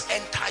programs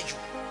enter you.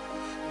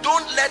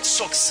 Don't let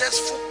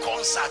successful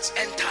concerts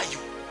enter you.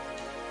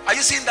 Are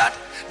you seeing that?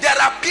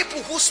 There are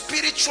people whose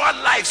spiritual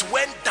lives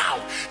went down.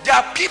 There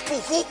are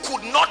people who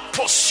could not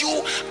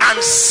pursue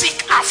and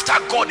seek after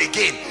God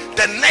again.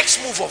 The next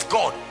move of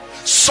God.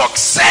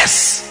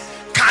 Success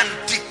can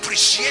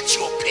depreciate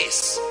your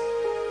pace.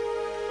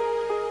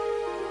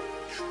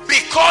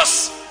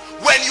 Because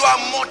when you are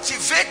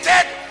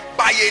motivated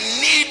by a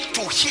need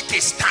to hit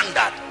a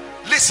standard,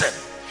 listen,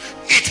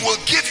 it will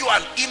give you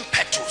an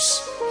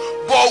impetus.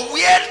 But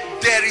where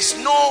there is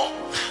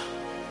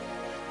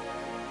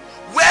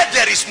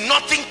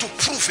nothing to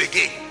prove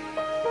again,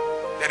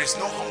 there is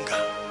no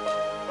hunger.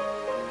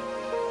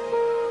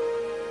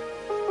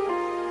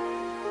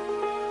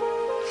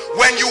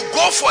 When you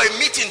go for a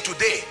meeting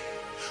today,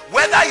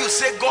 whether you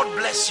say God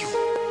bless you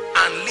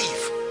and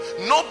leave,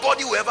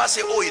 nobody will ever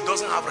say, oh, he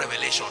doesn't have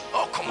revelation.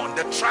 Oh, come on,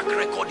 the track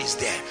record is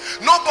there.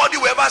 Nobody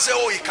will ever say,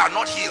 oh, he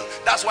cannot heal.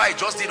 That's why he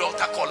just did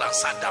altar call and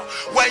sat down.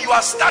 When you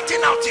are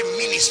starting out in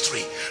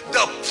ministry,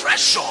 the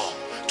pressure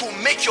to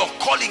make your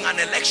calling and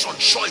election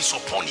choice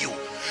upon you.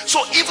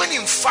 So even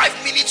in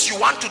 5 minutes, you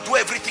want to do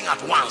everything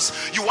at once.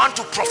 You want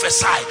to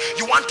prophesy.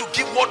 You want to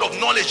give word of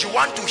knowledge. You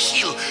want to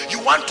heal. You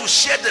want to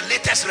share the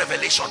latest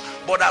revelation.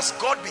 But as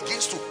God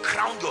begins to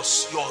crown your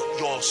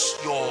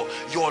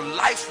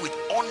life with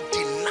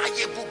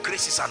undeniable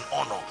graces and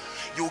honor,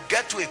 you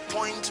get to a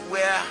point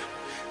where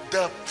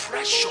the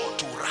pressure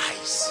to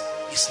rise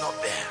is not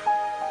there.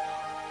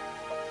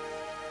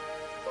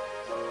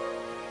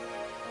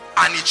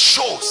 And it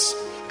shows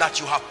that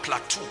you have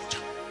plateaued.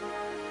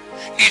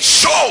 It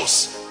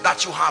shows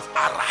that you have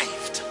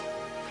arrived.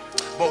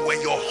 But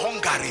when your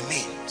hunger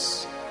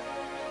remains,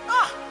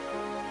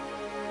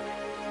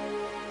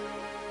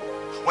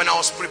 when I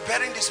was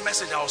preparing this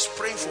message, I was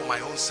praying for my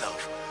own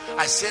self.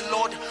 I said,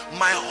 Lord,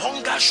 my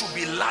hunger should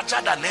be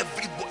larger than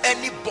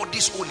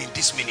anybody's own in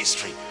this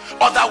ministry.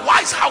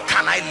 Otherwise, how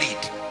can I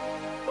lead?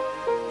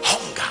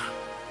 Hunger.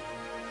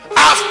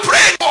 I've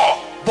prayed more,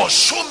 but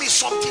show me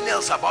something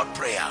else about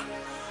prayer.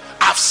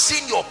 I've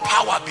seen your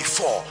power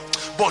before,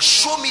 but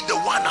show me the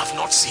one I've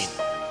not seen.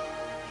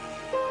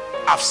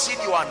 I've seen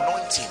your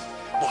anointing,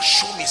 but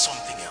show me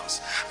something else.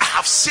 I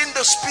have seen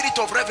the spirit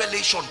of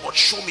revelation, but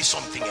show me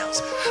something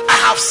else. I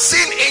have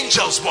seen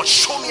angels, but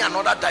show me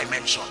another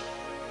dimension.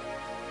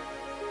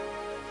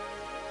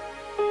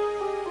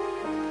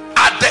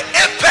 At the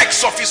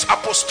apex of his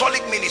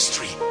apostolic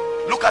ministry,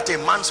 look at a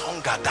man's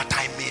hunger, that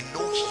I may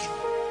know him.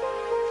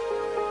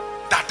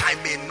 That I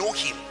may know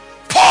him.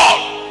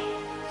 Paul,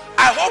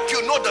 I hope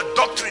you know the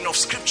doctrine of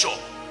scripture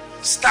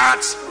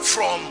starts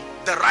from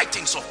the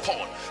writings of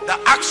Paul, the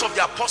Acts of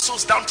the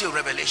Apostles down till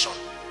Revelation.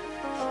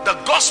 The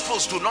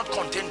Gospels do not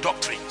contain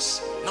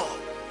doctrines. No,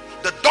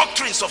 the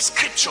doctrines of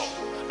scripture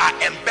are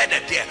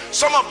embedded there.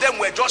 Some of them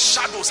were just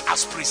shadows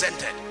as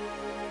presented.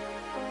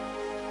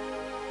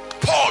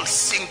 Paul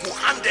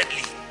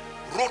single-handedly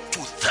wrote to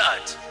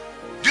third.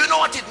 Do you know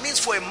what it means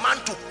for a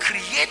man to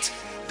create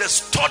the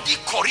study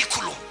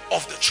curriculum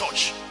of the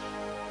church?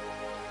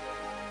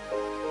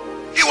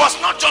 It was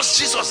not just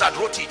Jesus that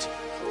wrote it.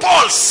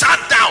 Paul sat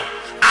down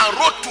and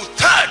wrote to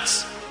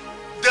thirds.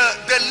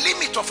 The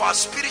limit of our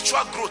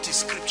spiritual growth is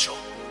scripture.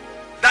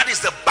 That is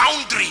the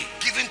boundary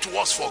given to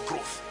us for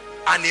growth.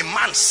 And a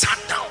man sat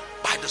down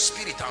by the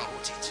Spirit and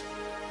wrote it.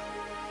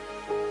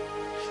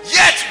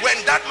 Yet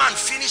when that man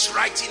finished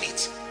writing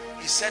it,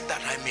 he said,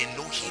 that I may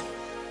know him.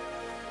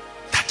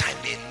 That I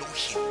may know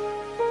him.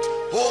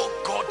 Oh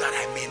God, that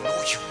I may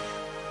know you.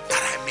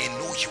 That I may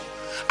know you.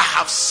 I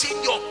have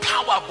seen your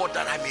power, but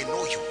that I may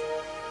know you.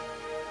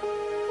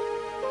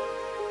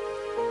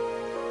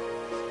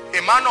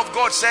 A man of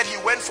God said he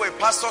went for a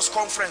pastor's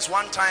conference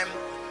one time,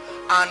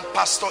 and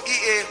Pastor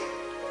E.A.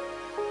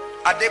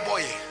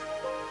 Adeboye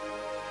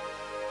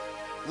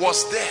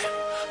was there.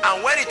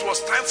 And when it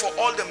was time for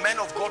all the men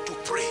of God to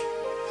pray,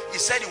 he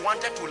said he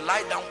wanted to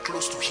lie down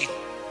close to him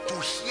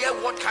to hear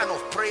what kind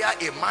of prayer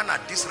a man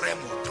at this realm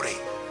will pray.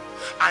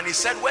 And he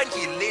said when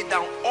he lay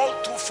down all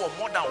through for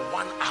more than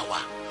 1 hour,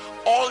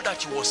 all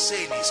that he was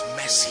saying is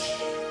mercy,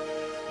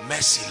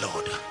 mercy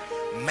Lord,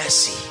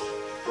 mercy,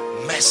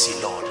 mercy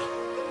Lord,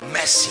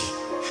 mercy.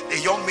 The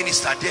young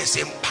minister there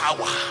saying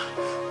power,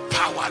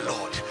 power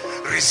Lord,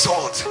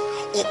 result,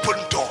 open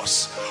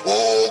doors,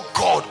 oh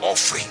God,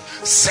 offering,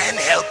 send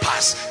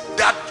helpers.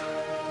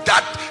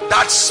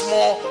 That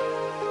small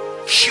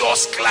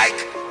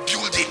kiosk-like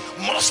building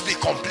must be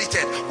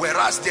completed,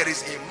 whereas there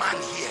is a man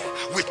here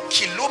with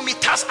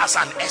kilometers as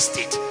an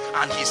estate,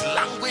 and his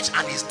language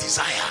and his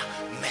desire,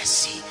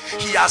 mercy.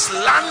 He has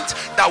learned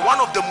that one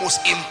of the most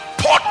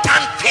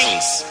important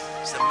things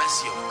is the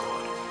mercy of God.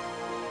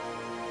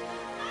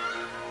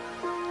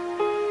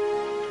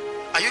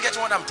 Are you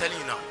getting what I'm telling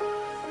you now?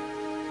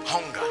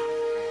 Hunger,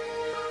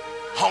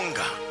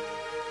 hunger.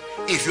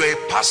 If you're a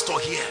pastor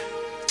here,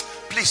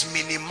 please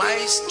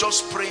minimize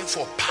just praying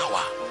for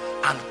power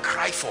and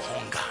cry for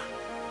hunger.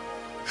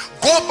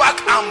 Go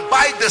back and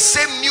buy the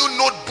same new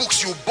notebook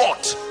notebooks you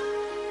bought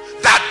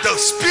that the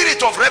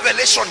spirit of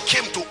revelation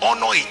came to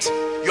honor it,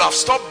 you have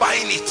stopped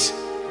buying it.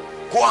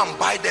 Go and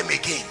buy them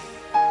again.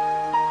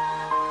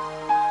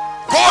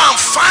 Go and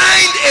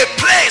find a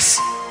place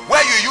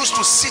where you used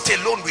to sit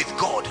alone with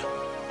God.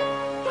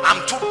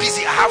 I'm too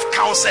busy, I have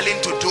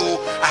counseling to do,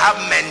 I have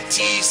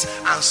mentees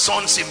and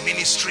sons in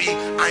ministry,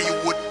 and you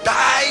would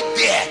die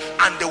there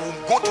and they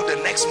will go to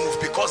the next move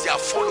because they are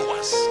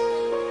followers.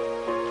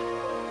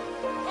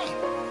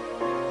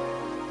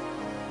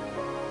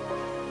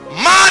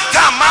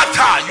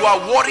 Martha, you are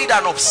worried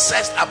and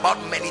obsessed about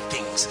many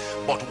things,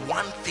 but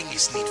one thing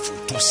is needful: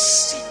 to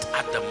sit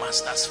at the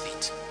master's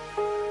feet.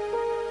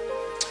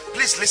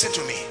 Please listen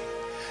to me.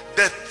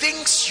 The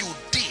things you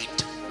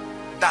did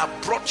that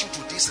brought you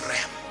to this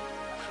realm,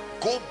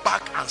 go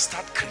back and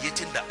start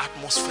creating the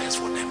atmospheres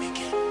for them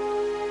again.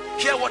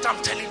 Hear what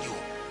I'm telling you.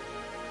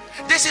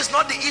 This is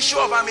not the issue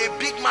of I'm a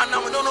big man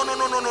now.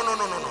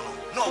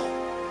 No.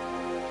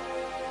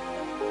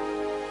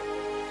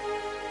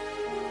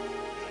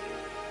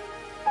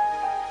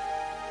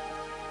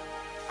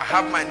 I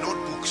have my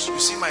notebooks. You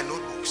see my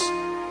notebooks.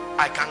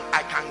 I can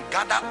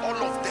gather all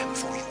of them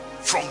for you.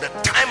 From the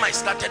time I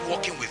started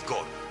working with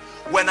God,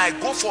 when I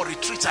go for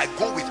retreats, I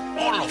go with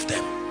all of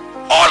them.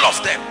 All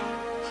of them.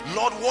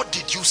 Lord, what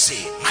did you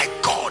say? My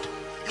God,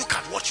 look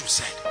at what you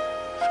said.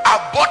 I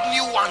bought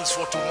new ones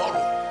for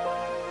tomorrow.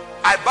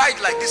 I buy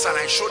it like this and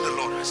I show the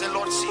Lord. I say,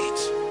 Lord, see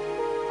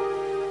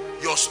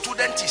it. Your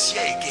student is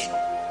here again.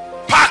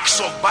 Packs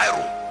of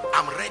biro.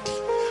 I'm ready.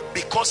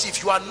 Because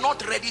if you are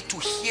not ready to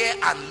hear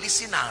and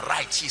listen and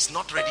write, he's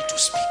not ready to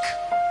speak.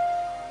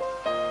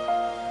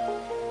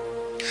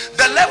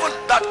 The level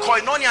that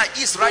koinonia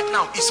is right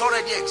now is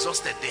already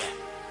exhausted there.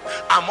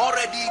 I'm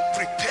already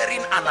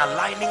preparing and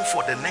aligning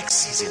for the next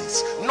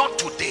seasons. Not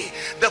today.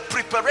 The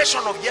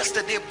preparation of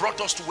yesterday brought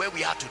us to where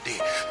we are today.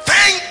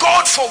 Thank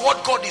God for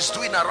what God is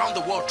doing around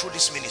the world through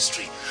this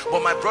ministry.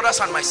 But my brothers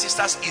and my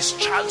sisters, it's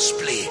child's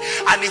play.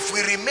 And if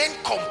we remain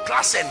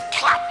complacent,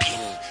 clapping,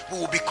 we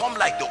will become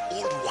like the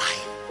old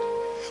wine.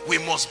 We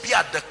must be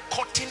at the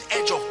cutting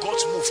edge of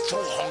God's move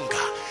through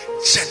hunger,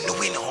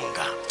 genuine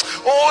hunger.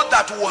 Oh,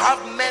 that will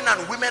have men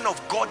and women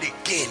of God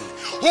again,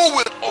 who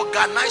will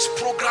organize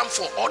program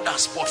for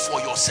others but for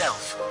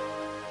yourself.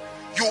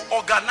 You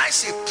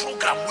organize a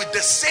program with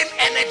the same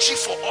energy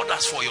for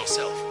others for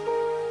yourself.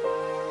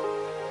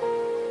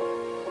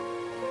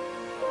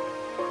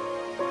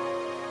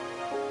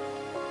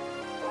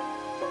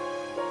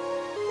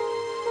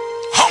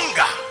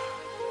 Hunger.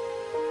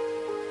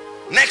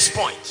 Next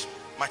point.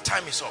 My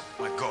time is up,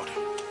 my God.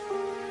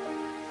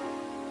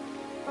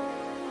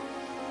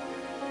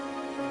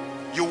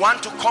 You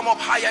want to come up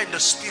higher in the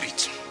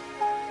spirit.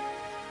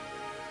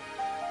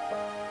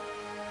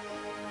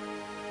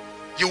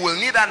 You will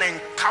need an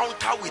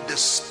encounter with the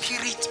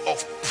spirit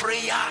of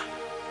prayer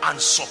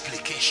and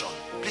supplication.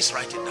 Please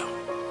write it down.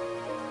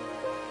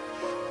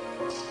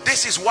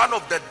 This is one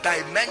of the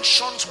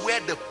dimensions where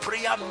the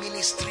prayer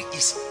ministry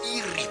is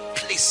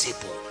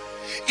irreplaceable.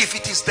 If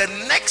it is the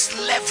next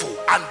level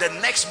and the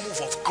next move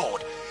of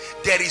God,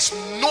 there is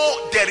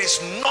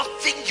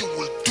nothing you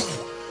will do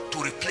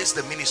to replace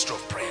the ministry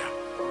of prayer.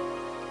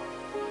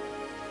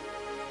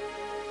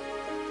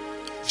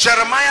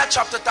 Jeremiah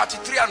chapter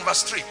 33 and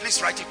verse 3.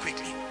 Please write it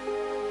quickly.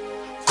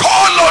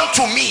 Call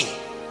unto me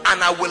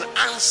and I will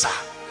answer.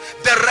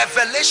 The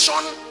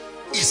revelation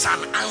is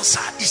an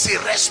answer, is a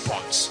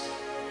response.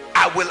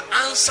 I will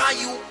answer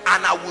you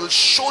and I will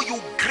show you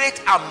great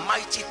and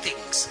mighty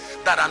things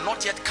that are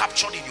not yet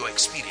captured in your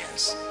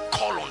experience.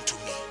 Call unto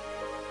me.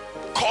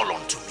 Call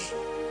unto me.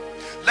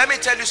 Let me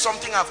tell you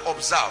something I've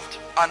observed,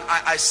 and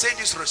I say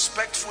this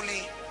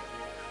respectfully,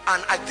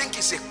 and I think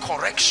it's a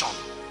correction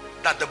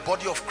that the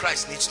body of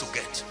Christ needs to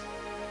get.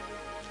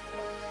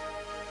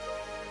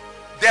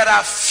 There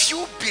are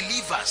few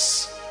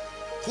believers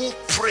who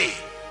pray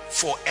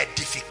for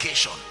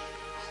edification.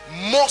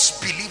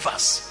 Most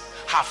believers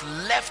have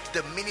left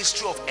the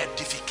ministry of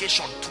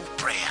edification through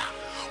prayer.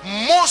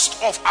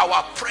 Most of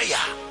our prayer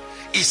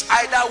is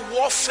either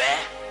warfare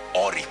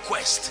or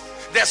request.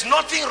 There's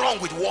nothing wrong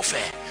with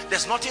warfare.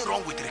 There's nothing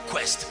wrong with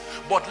request.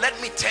 But let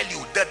me tell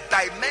you, the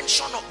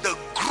dimension of the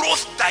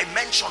growth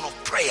dimension of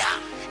prayer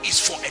is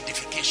for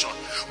edification,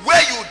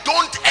 where you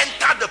don't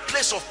enter the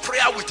place of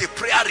prayer with a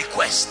prayer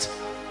request,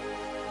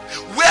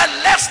 where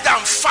less than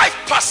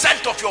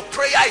 5% of your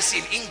prayer is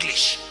in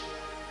English.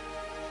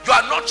 You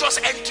are not just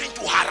entering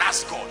to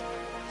harass God.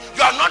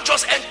 You are not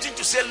just entering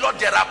to say, Lord,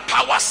 there are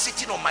powers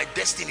sitting on my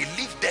destiny.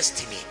 Live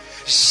destiny.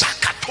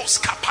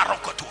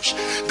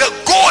 The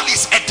goal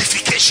is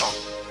edification.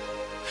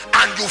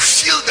 And you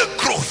feel the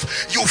growth.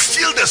 You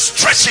feel the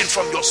stretching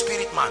from your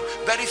spirit man.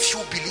 Very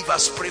few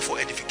believers pray for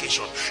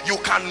edification. You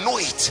can know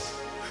it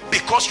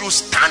because you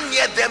stand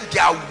near them. They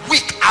are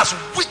weak as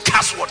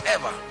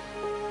whatever.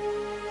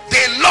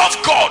 They love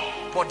God,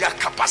 but their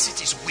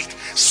capacity is weak.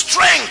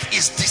 Strength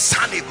is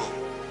discernible.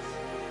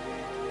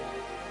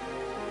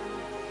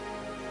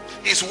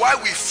 Is why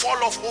we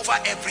fall off over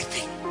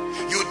everything.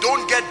 You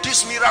don't get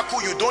this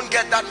miracle, you don't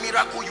get that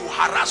miracle, you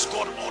harass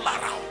God all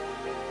around.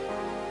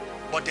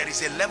 but there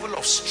is a level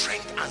of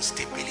strength and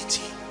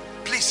stability.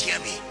 Please hear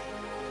me.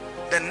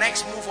 The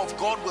next move of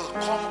God will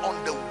come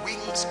on the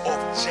wings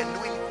of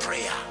genuine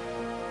prayer.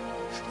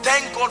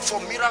 Thank God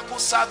for miracle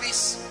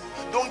service.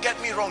 Don't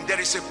get me wrong, there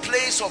is a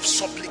place of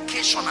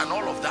supplication and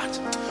all of that,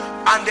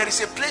 and there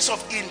is a place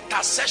of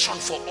intercession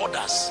for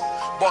others.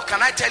 But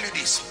can I tell you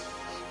this?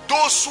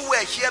 Those who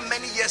were here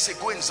many years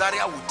ago in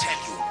Zaria will tell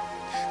you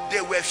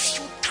there were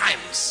few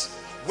times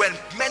when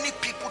many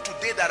people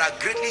today that are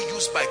greatly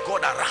used by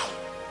God around,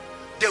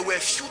 there were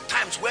few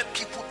times where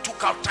people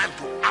took out time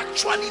to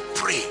actually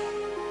pray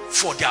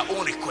for their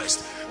own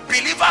request.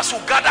 Believers who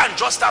gather and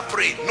just start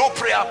praying, no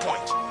prayer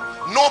point,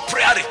 no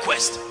prayer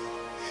request,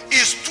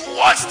 is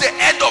towards the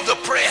end of the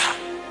prayer.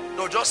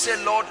 No, just say,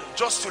 Lord,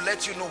 just to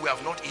let you know we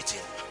have not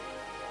eaten,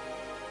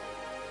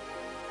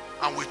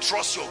 and we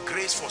trust your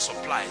grace for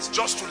supplies,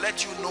 just to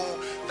let you know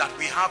that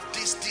we have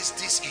this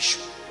issue.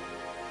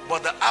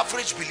 But the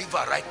average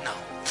believer right now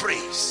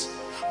prays,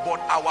 but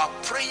our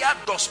prayer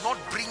does not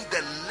bring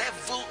the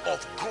level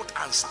of growth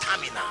and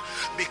stamina,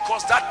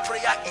 because that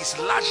prayer is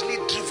largely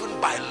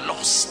driven by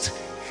lust,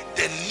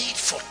 the need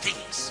for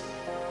things.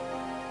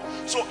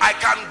 So I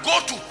can go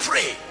to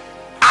pray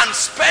and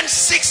spend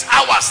 6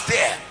 hours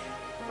there,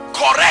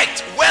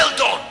 correct, well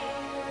done,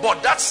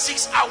 but that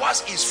 6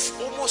 hours is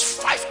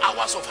almost 5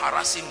 hours of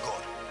harassing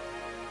God.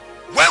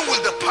 When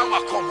will the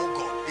power come, oh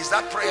God? Is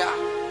that prayer?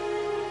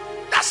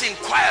 That's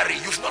inquiry.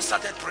 You've not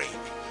started praying.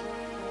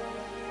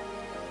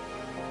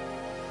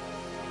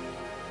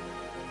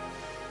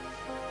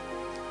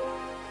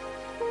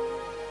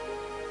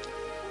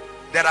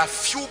 There are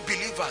few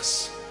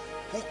believers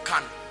who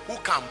can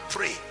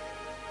pray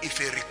if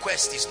a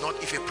request is not,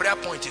 if a prayer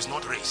point is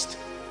not raised.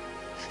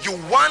 You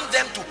want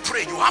them to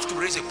pray, you have to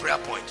raise a prayer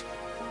point.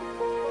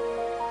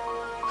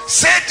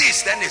 Say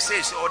this, then they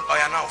say, oh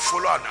yeah, now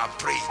follow and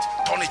pray it,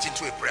 turn it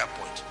into a prayer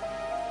point.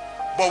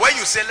 But when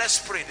you say let's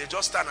pray, they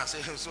just stand and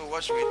say, so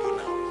what should we do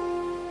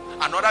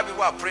now? And other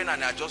people are praying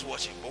and they are just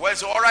watching. But when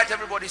it's all right,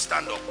 everybody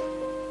stand up.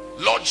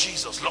 Lord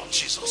Jesus,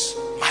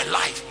 my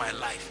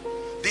life,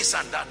 this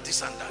and that,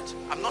 this and that.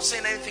 I'm not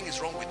saying anything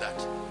is wrong with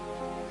that,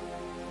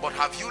 but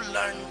have you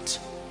learned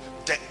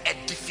the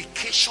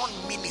edification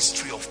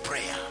ministry of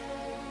prayer?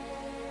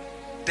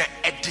 The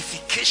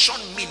edification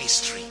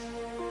ministry,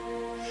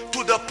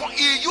 to the point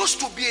it used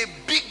to be a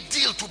big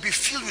deal to be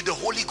filled with the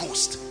Holy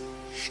Ghost.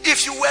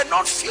 If you were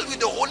not filled with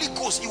the Holy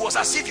Ghost, it was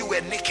as if you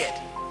were naked.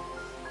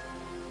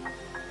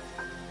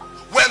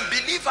 When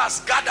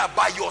believers gather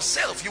by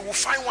yourself, you will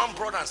find one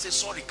brother and say,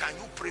 sorry, can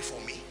you pray for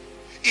me?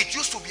 It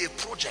used to be a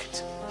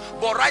project,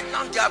 but right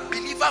now there are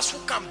believers who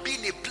can be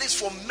in a place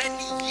for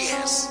many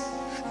years.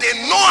 They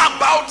know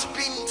about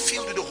being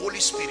filled with the Holy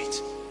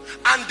Spirit,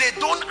 and they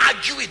don't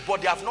argue it,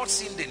 but they have not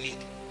seen the need.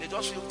 They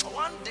just feel,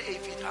 one day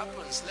if it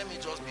happens, let me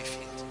just be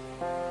filled.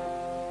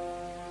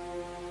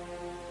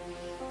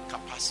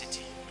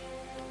 Capacity.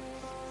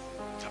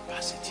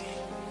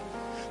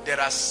 There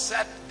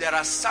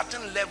are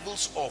certain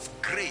levels of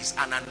grace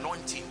and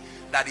anointing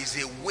that is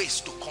a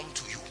waste to come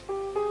to you.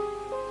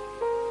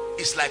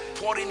 It's like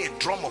pouring a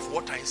drum of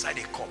water inside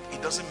a cup.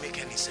 It doesn't make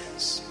any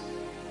sense.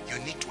 You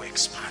need to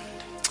expand.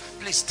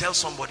 Please tell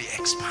somebody,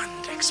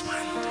 expand.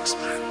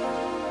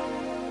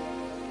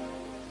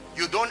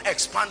 You don't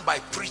expand by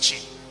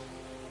preaching.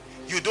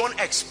 You don't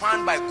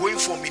expand by going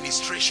for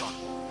ministration.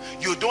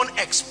 You don't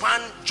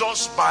expand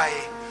just by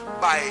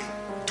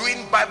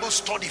doing Bible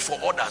study for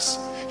others.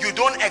 You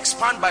don't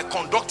expand by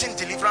conducting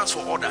deliverance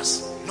for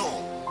others. No,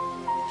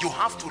 you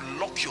have to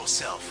lock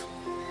yourself.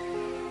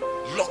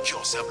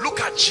 Look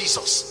at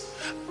Jesus,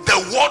 the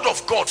word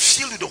of God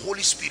filled with the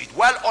Holy Spirit.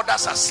 While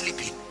others are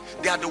sleeping,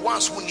 they are the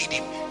ones who need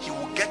him. He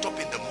will get up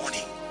in the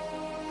morning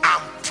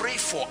and pray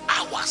for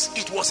hours.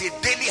 It was a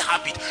daily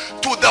habit,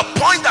 to the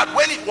point that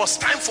when it was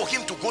time for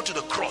him to go to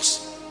the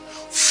cross,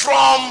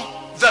 from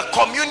the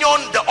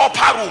communion, the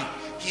upper room,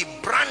 he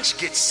branched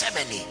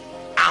Gethsemane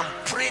and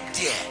prayed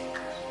there.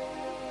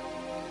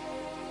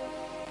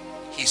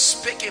 He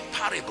spake a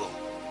parable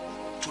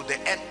to the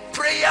end.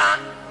 Prayer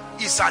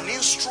is an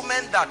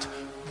instrument that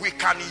we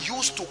can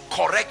use to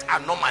correct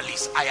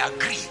anomalies. I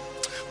agree,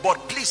 but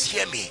please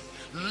hear me.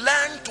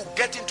 Learn to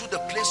get into the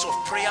place of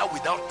prayer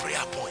without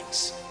prayer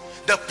points.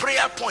 The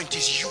prayer point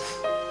is you.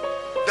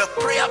 The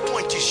prayer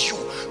point is you.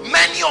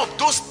 Many of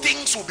those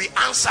things will be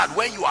answered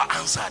when you are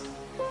answered.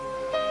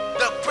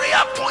 The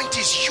prayer point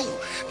is you.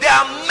 There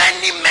are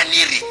many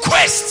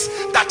requests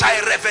that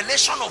are a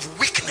revelation of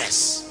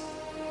weakness.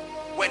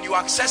 When you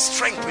access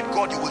strength with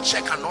God, you will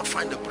check and not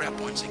find the prayer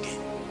points again.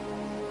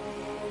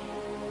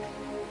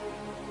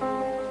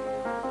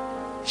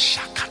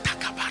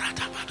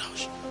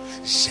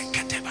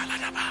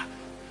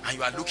 And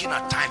you are looking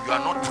at time, you are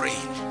not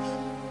praying.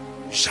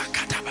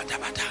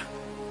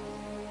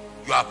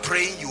 You are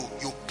praying,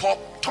 you pop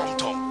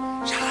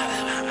tom-tom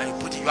and you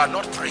put it, you are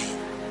not praying.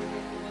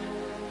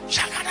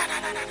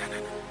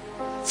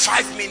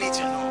 5 minutes,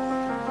 you know.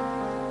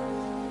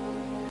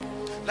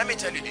 Let me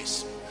tell you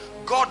this.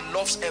 God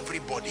loves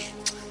everybody,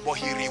 but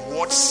he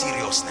rewards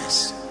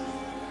seriousness.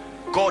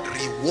 God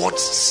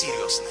rewards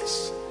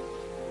seriousness.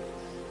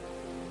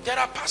 There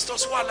are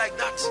pastors who are like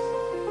that.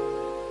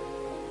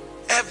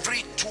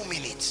 Every 2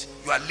 minutes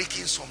you are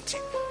licking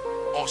something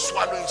or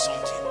swallowing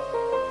something.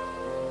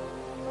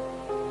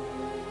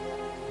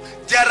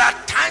 There are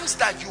times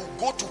that you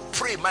go to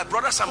pray, my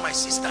brothers and my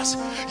sisters,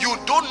 you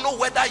don't know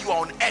whether you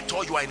are on earth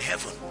or you are in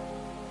heaven.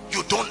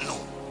 You don't know.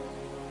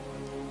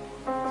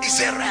 It's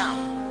a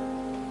realm.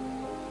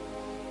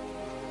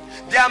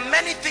 There are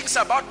many things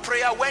about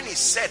prayer when it's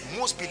said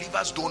most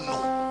believers don't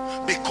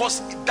know,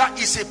 because that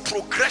is a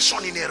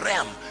progression in a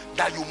realm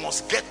that you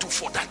must get to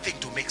for that thing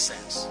to make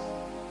sense.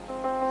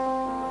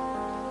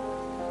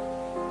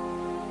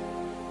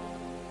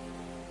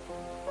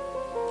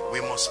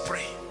 We must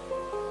pray.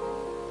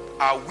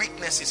 Our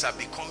weaknesses are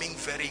becoming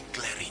very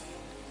glaring.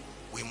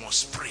 We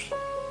must pray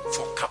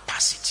for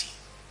capacity.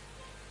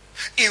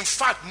 In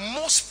fact,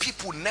 most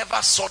people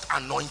never sought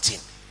anointing.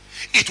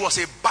 It was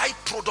a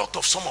byproduct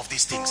of some of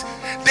these things.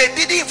 They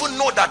didn't even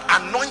know that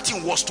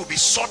anointing was to be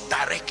sought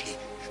directly.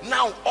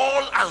 Now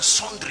all and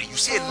sundry, you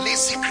see a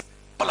lazy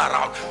all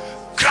around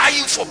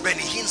crying for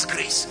Benny Hinn's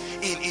grace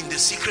in the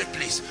secret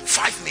place.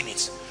 5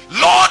 minutes,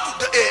 Lord,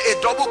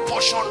 a double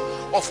portion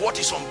of what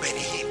is on Benny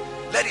Hinn.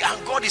 Let it,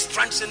 and God is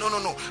trying to say, no,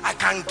 I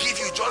can give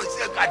you just,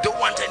 I don't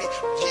want any.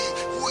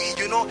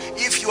 You know,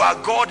 if you are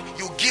God,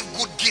 you give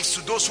good gifts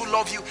to those who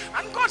love you.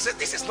 And God said,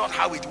 this is not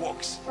how it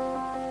works.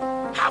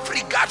 Have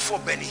regard for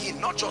Benny Hinn,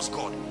 not just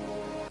God.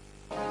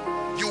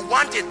 You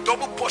want a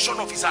double portion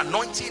of his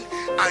anointing,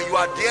 and you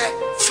are there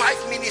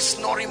 5 minutes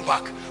snoring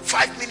back,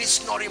 5 minutes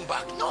snoring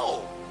back.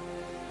 No.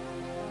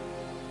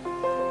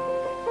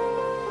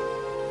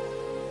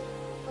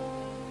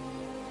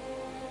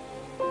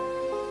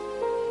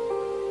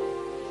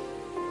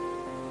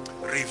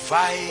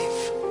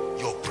 Revive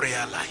your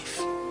prayer life.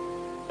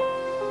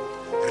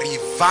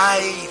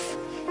 Revive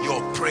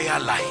your prayer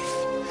life.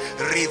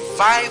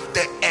 Revive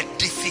the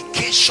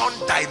edification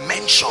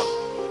dimension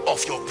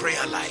of your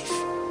prayer life.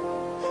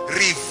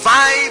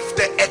 Revive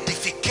the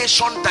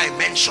edification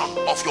dimension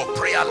of your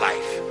prayer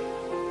life.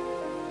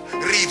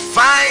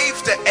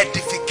 Revive the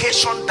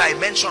edification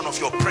dimension of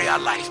your prayer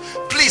life.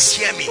 Please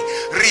hear me.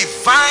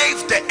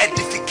 Revive the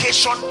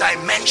edification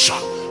dimension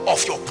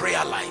of your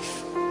prayer life.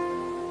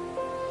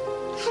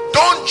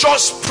 Don't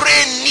just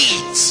pray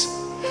needs.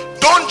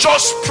 Don't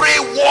just pray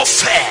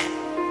warfare.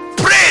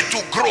 Pray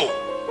to grow.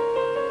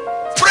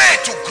 Pray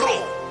to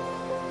grow.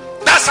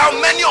 That's how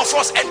many of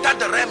us entered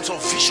the realms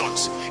of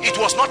visions. It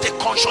was not a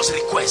conscious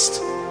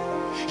request.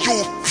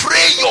 You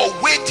pray your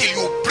way till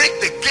you break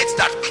the gate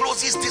that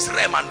closes this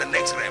realm and the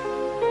next realm.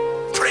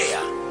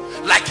 Prayer,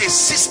 like a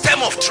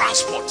system of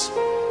transport.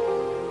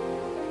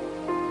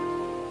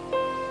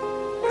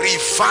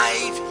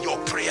 Revive your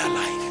prayer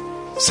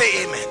life.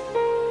 Say amen.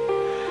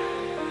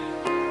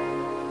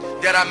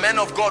 There are men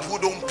of God who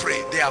don't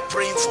pray. They are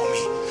praying for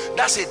me.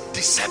 That's a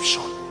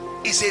deception.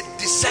 It's a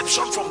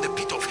deception from the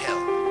pit of hell.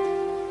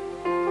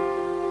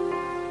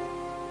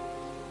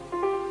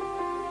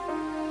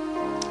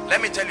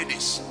 Let me tell you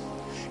this.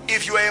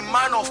 If you are a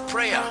man of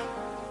prayer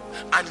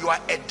and you are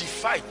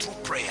edified through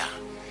prayer,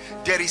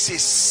 there is a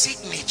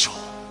signature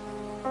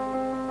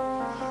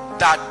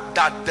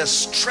that the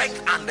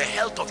strength and the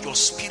health of your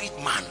spirit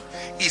man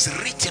is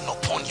written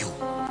upon you.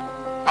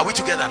 Are we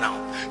together now?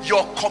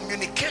 Your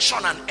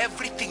communication and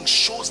everything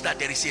shows that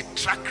there is a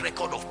track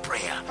record of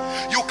prayer.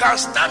 You can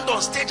stand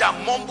on stage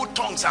and mumble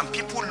tongues and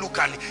people look,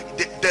 and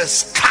the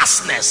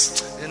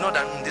scarceness, you know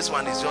that this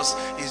one is just,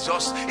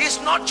 it's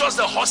not just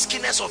the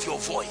huskiness of your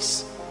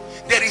voice.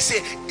 There is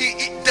the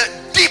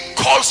deep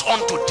calls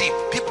onto deep.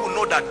 People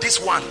know that this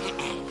one,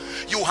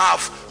 you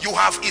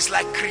have is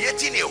like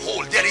creating a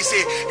hole. There is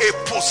a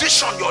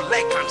position your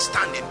leg can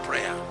stand in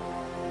prayer.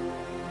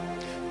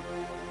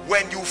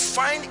 When you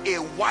find a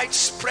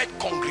widespread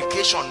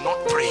congregation not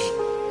praying,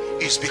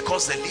 it's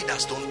because the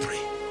leaders don't pray.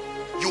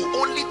 You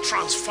only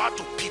transfer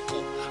to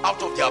people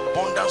out of the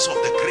abundance of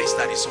the grace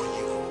that is on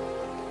you.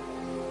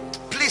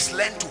 Please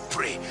learn to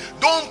pray.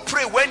 Don't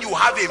pray when you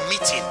have a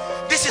meeting.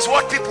 This is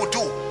what people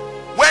do.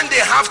 When they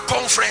have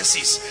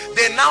conferences,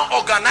 they now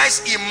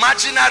organize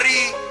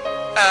imaginary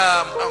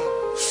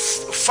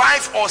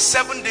 5 or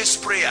 7 days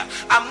prayer.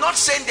 I'm not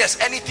saying there's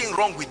anything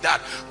wrong with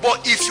that,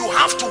 but if you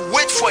have to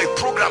wait for a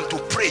program to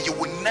pray, you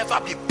will never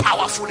be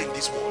powerful in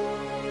this world.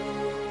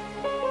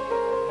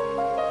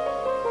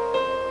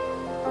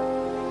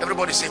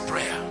 Everybody say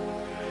prayer.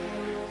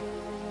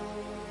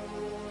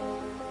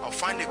 I'll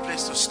find a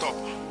place to stop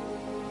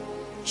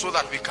so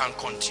that we can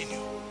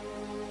continue.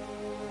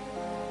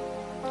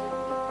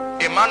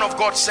 A man of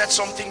God said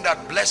something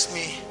that blessed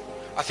me.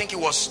 I think it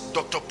was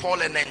Dr. Paul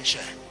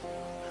Enenche.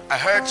 I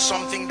heard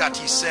something that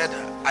he said.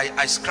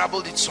 I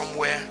scrabbled it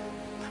somewhere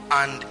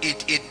and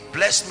it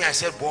blessed me. I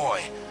said,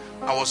 boy,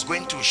 I was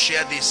going to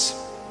share this.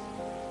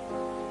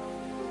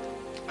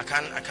 I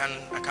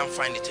can't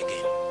find it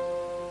again.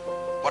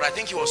 But I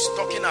think he was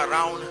talking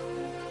around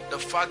the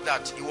fact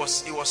that it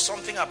was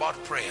something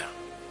about prayer.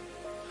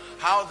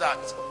 How that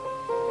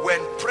when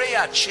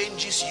prayer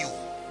changes you,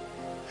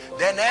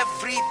 then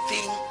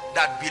everything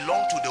that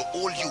belong to the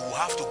old you will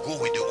have to go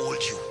with the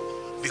old you,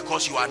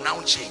 because you are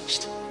now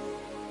changed.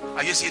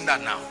 Are you seeing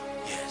that now?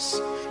 Yes.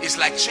 It's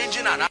like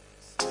changing an house.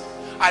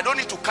 I don't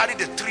need to carry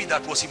the tree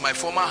that was in my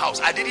former house.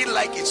 I didn't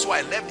like it, so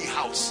I left the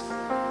house.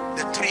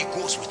 The tree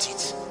goes with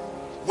it.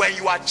 When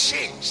you are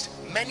changed,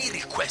 many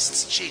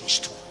requests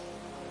change too.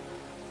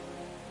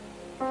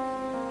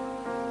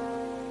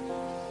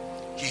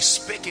 He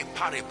spake a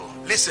parable.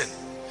 Listen,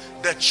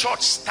 the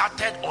church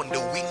started on the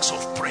wings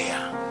of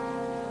prayer,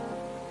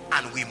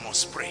 and we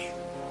must pray.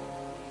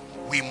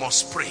 We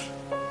must pray.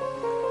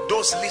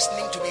 Those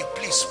listening to me,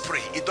 please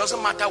pray. It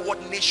doesn't matter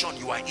what nation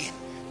you are in,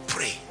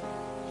 pray.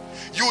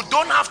 You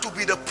don't have to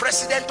be the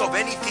president of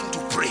anything to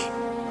pray.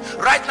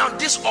 Right now,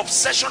 this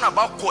obsession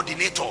about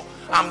coordinator,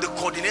 I'm the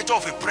coordinator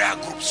of a prayer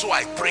group, so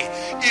I pray.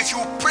 If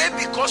you pray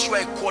because you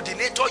are a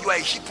coordinator, you are a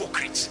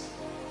hypocrite.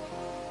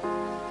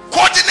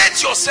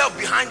 Coordinate yourself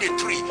behind a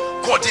tree,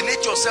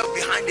 coordinate yourself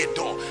behind a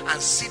door, and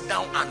sit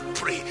down and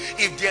pray.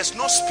 If there's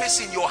no space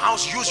in your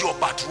house, use your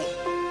bathroom,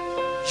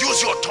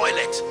 use your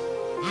toilet,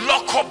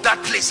 lock up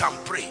that place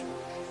and pray.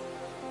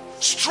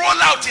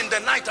 Stroll out in the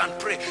night and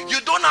pray.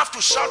 You don't have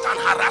to shout and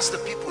harass the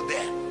people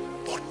there,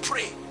 but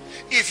pray.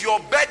 If your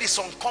bed is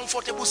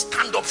uncomfortable,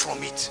 stand up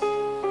from it.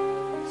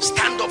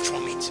 Stand up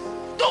from it.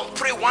 Don't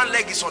pray one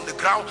leg is on the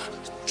ground,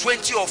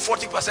 20 or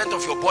 40%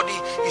 of your body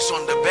is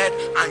on the bed,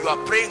 and you are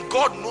praying.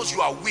 God knows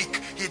you are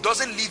weak. He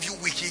doesn't leave you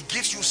weak. He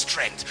gives you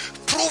strength.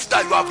 Prove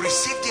that you have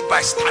received it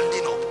by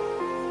standing up.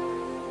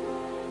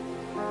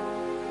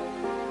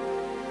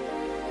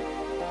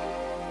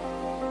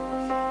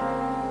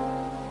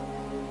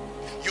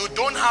 You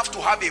don't have to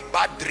have a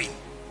bad dream,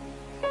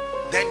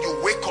 then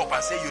you wake up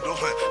and say, you don't,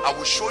 I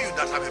will show you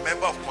that I'm a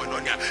member of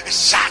Koinonia.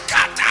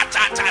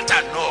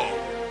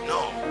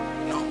 No.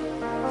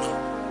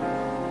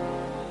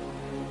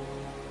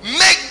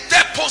 Make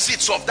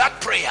deposits of that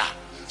prayer,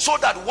 so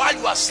that while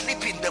you are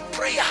sleeping, the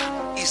prayer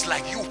is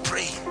like you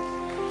praying.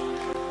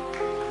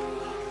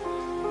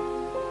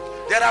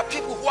 There are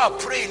people who are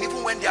praying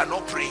even when they are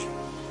not praying.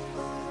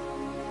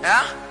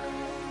 Yeah?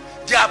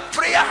 Their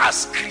prayer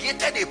has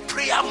created a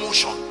prayer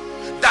motion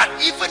that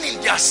even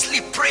in their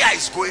sleep, prayer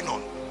is going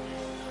on.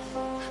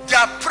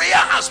 Their prayer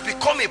has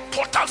become a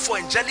portal for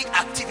angelic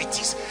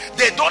activities.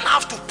 They don't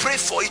have to pray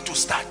for it to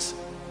start.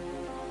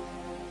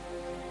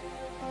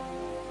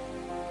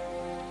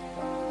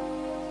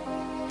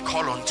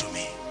 Call unto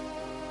me.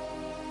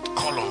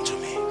 Call unto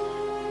me.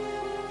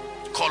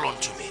 Call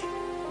unto me.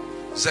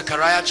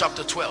 Zechariah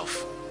chapter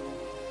 12.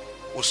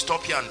 We'll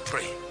stop here and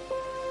pray.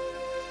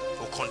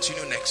 We'll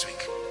continue next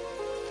week.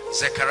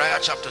 Zechariah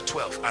chapter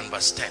 12 and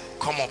verse 10.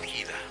 Come up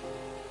hither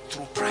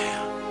through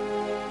prayer.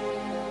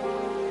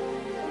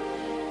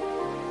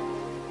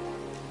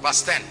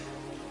 Verse 10.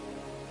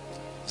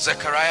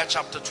 Zechariah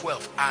chapter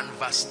 12 and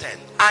verse 10.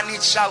 And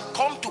it shall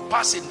come to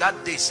pass in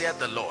that day, saith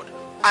the Lord,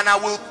 and I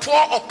will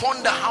pour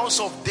upon the house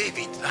of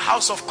David, the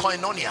house of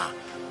Koinonia,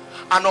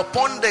 and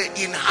upon the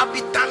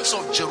inhabitants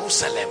of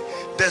Jerusalem,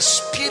 the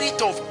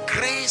spirit of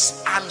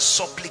grace and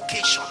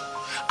supplication.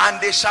 And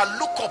they shall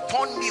look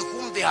upon me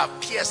whom they have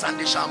pierced, and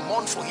they shall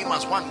mourn for him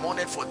as one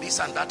mourned for this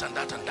and that and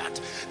that and that.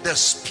 The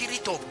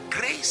spirit of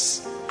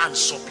grace and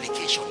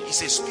supplication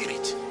is a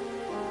spirit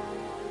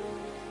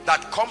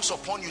that comes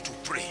upon you to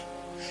pray.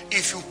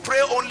 If you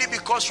pray only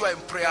because you are in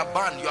prayer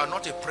band, you are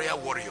not a prayer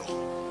warrior.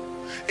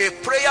 A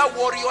prayer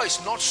warrior is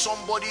not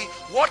somebody.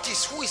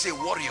 Who is a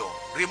warrior?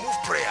 Remove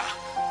prayer.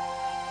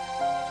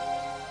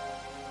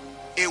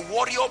 A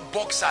warrior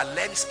boxer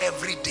learns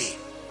every day.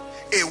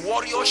 A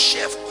warrior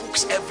chef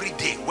cooks every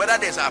day, whether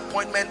there's an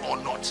appointment or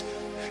not.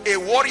 A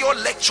warrior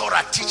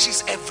lecturer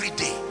teaches every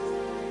day.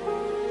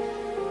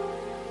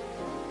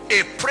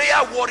 A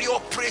prayer warrior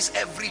prays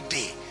every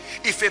day.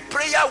 If a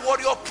prayer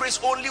warrior prays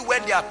only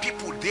when there are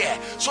people there,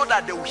 so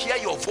that they will hear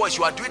your voice,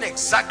 you are doing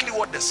exactly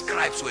what the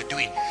scribes were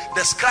doing.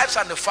 The scribes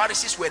and the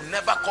Pharisees were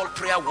never called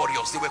prayer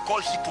warriors. They were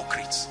called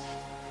hypocrites.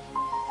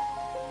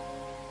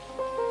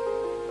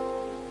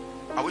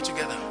 Are we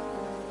together?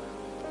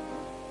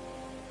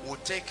 We'll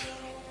take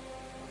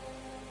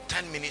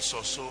 10 minutes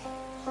or so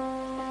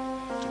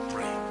to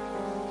pray.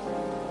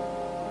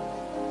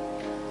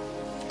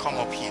 Come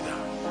up hither.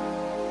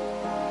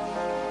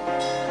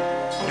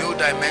 New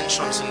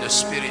dimensions in the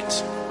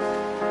spirit.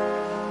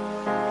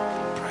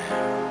 Prayer.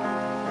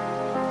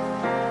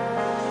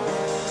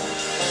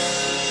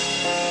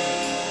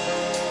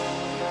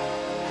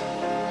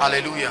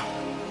 Hallelujah.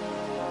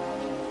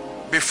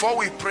 Before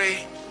we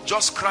pray,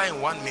 just cry in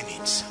 1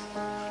 minute.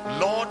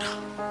 Lord,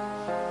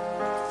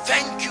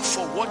 thank you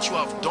for what you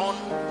have done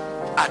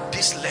at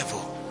this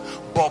level,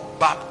 but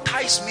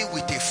baptize me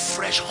with a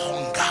fresh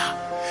hunger,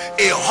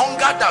 a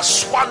hunger that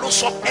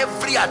swallows up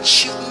every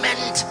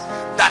achievement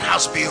that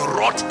has been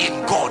wrought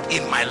in God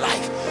in my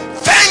life.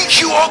 Thank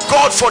you, oh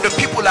God, for the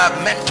people I've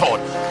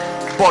mentored,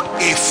 but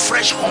a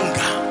fresh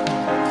hunger.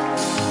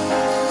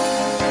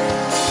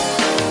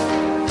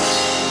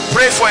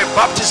 Pray for a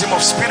baptism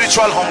of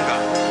spiritual hunger,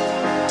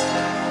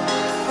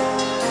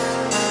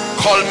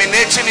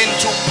 culminating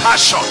into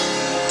passion.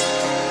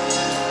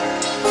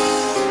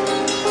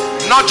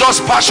 Not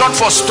just passion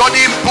for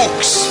studying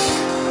books,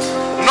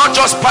 not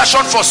just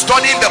passion for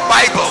studying the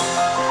Bible,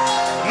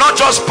 not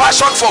just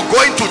passion for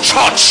going to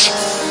church,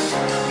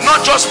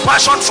 not just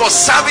passion for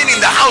serving in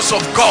the house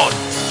of God,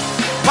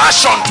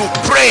 passion to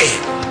pray.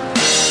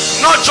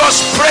 Not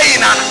just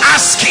praying and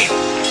asking,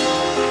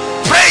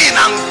 praying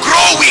and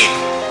growing,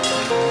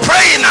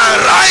 praying and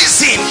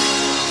rising.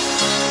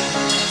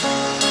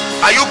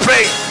 Are you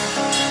praying?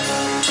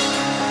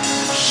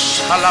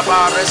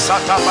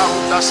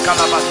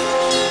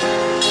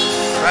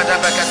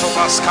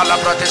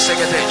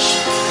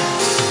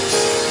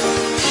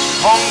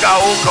 Hunger,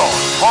 oh God,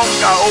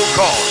 hunger, oh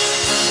God,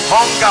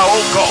 hunger,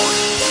 oh God,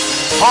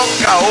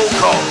 hunger, oh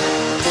God,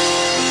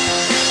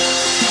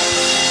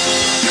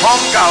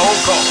 hunger, oh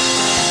God.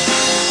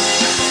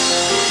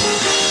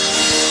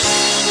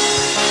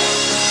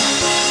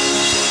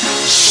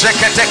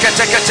 Shekete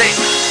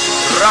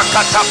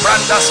rakata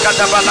brandas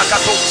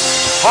kadabalakato.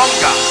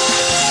 Hunger,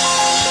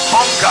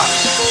 hunger.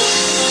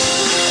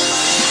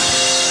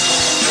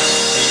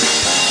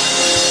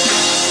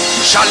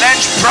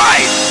 Challenge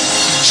pride,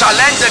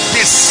 challenge the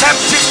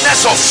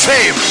deceptiveness of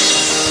fame,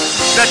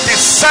 the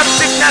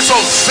deceptiveness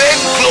of vain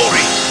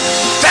glory.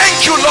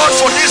 Thank you, Lord,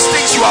 for these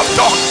things you have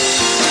done,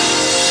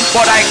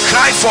 but I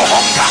cry for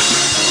hunger.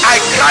 I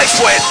cry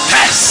for a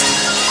thirst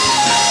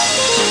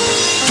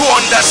to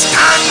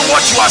understand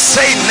what you are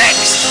saying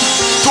next,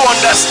 to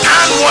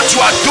understand what you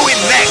are doing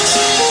next.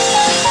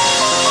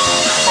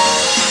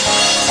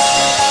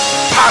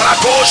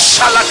 Paradosh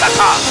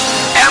shalakata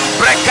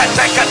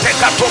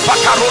embreketekatekato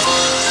pakarot.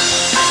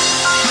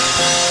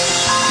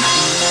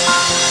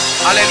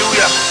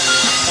 Hallelujah,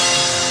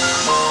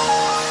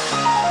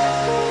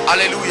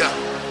 hallelujah,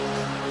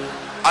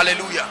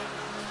 hallelujah.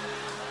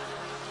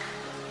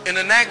 In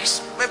the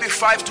next maybe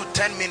 5 to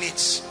 10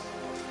 minutes,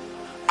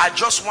 I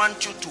just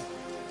want you to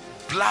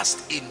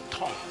blast in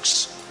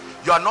tongues.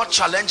 You are not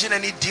challenging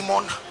any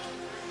demon.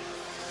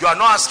 You are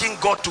not asking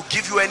God to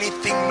give you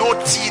anything. No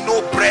tea,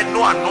 no bread,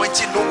 no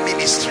anointing, no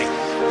ministry.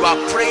 You are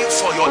praying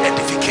for your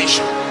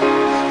edification,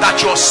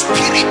 that your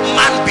spirit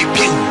man be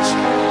built.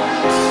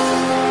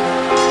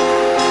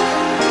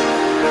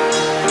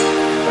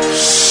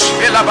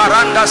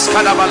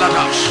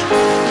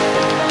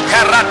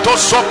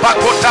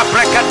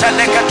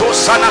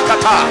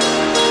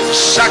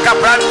 Shaka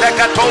brande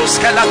gatos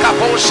ke la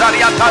kapo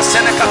shariata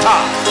senekata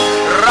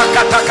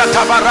rakata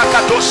kata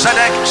barakato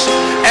senek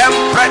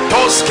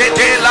empretos ke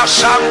de la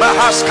shamba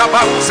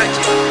haskaba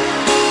uzeki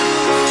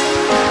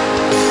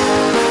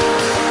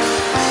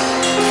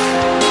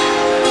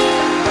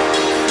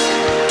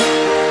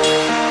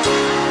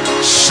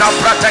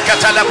shaprata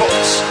kata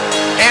lebos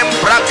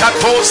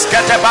embrakatos ke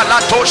de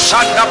balato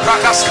shanda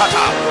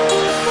prakaskata.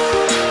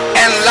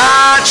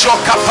 Enlarge your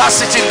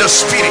capacity in the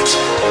spirit.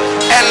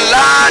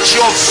 Enlarge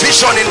your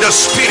vision in the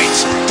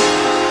spirit.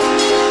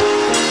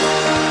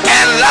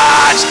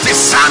 Enlarge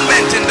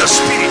discernment in the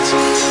spirit.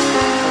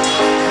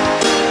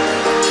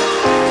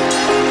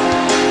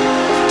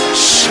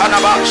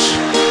 Shanabash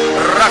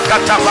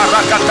rakata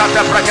barakata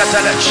de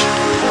brakatelech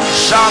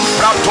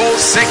shamprato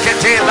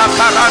sekete la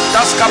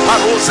karantas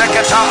kaparo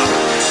seketa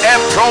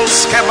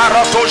epros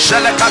kemarato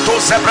shelekato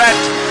sebret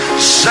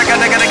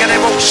shaganeganegane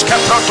bosh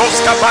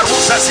kaprotos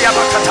kaparusa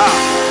siabakata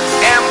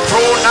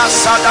emprona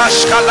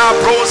sadash kala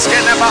bros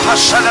kene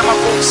bahashale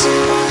makos.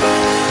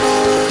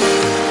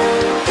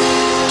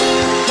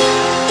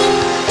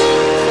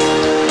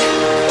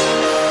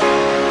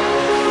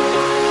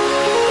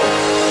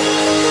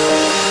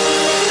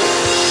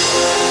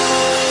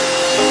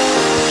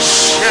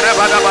 Shere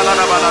bala bala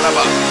bala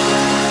bala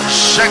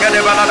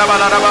shagane bala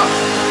bala bala.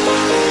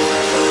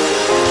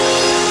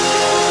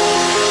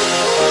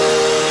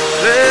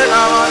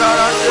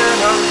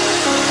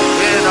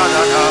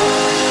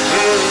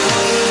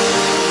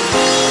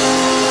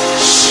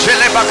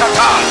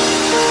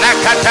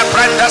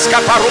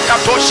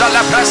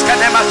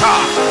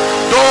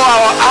 Though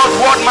our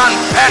outward man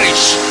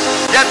perish,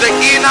 yet the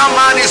inner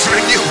man is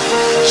renewed.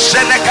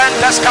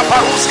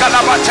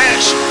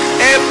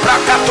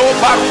 Ebrakato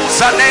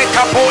baruzane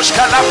kaposh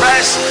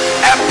kalabres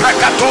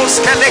ebrakatos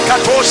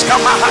kelekatos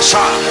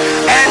kamahasha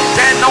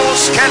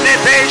entenos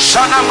kelede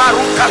shana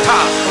marukata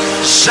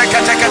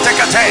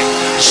shekatekate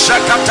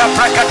shakata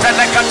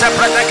prakatelekate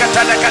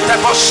prakatelekate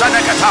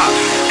boshanekata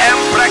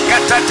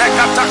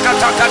embrakatatekata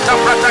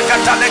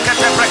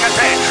prakatelekate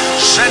prakate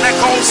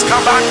shenekos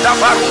kabanda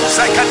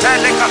baruza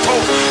katelekato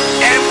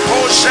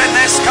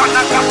emposhenes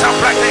kanakata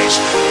pradesh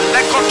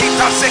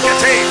lekotita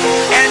sekete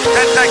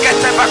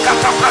entetekate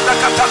bakata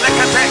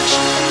katalekatesh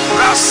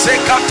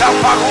rasekata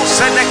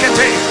paruse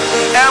nekete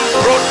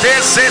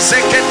emprotese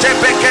sekete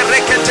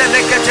bekerekete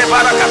lekete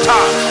barakata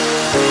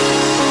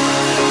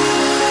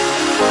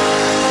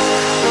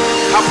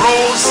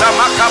kabrosa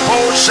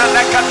makabosha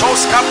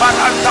lekatos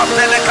kabaranta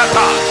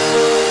telekata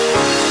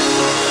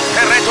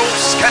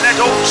keredos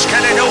keledos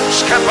keledos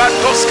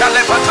kabandos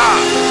kalebata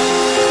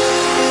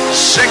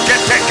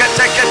shekete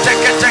kete kete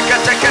kete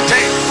kete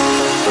kete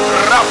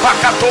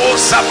rapakato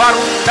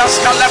sabarutas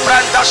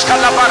kalabrandas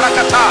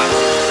kalabarakata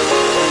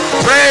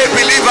Pray,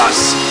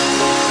 believers.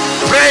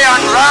 Pray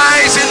and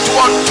rise into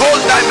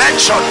untold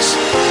dimensions.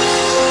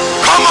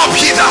 Come up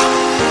hither.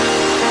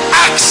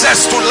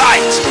 Access to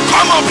light.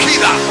 Come up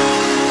hither.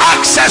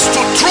 Access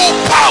to true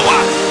power.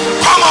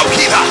 Come up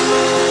hither.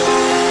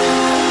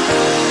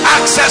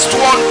 Access to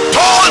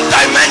untold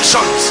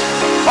dimensions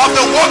of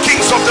the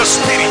workings of the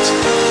Spirit.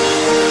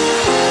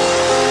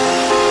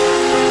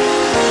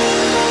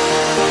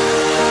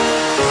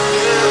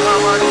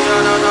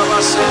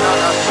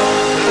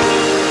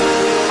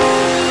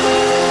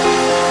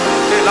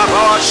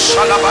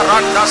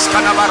 Shalabarandas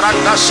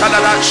Canabarandas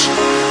Shaladach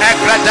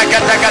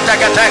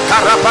Ekredegedegetegete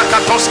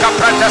Karapakatoska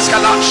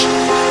Prendeskalash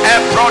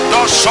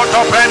Eprodos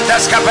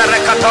Shotobrendes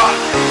Kaberekata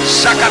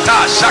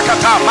Shakata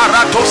Shakata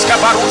Maratoska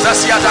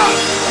Baruzasiada.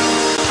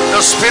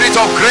 The spirit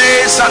of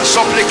grace and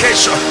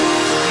supplication.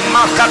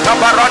 Makata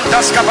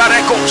Barandas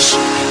Kabarekos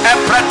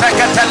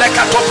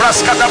Epretegetelekatobras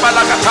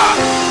Kadabalagata.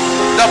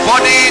 The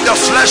body, the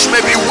flesh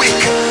may be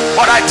weak,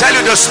 but I tell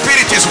you the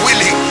spirit is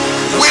willing.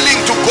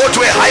 Willing to go to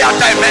a higher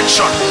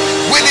dimension,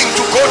 willing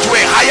to go to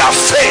a higher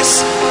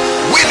phase,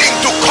 willing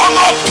to come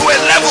up to a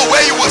level where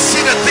you will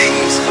see the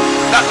things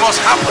that must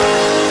happen.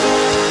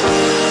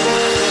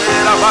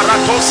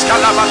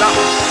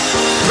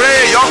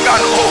 Pray young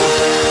and old.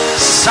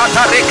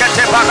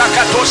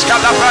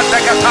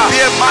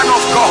 Be a man of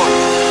God.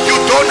 You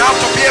don't have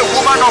to be a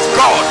woman of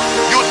God.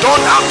 You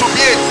don't have to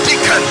be a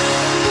deacon.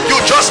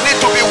 You just need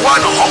to be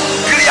one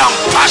hungry and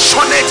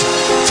passionate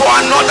for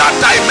another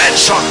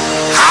dimension,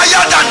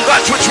 higher than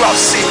that which you have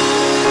seen.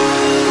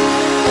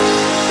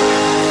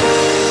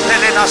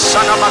 Elena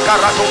Sana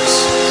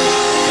Makaratos,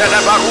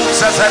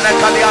 Elevarus as an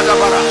Ekaliada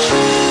Barash.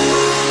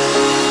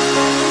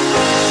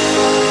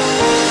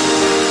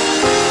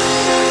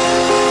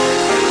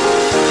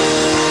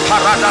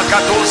 Parada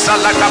Katosa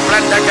like a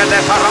brenda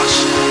Gede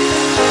Parash.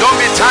 Don't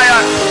be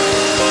tired.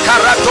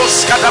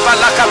 Karatos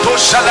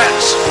Kadabalakatos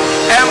Challenge.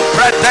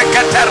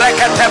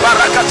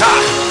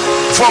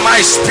 For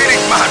my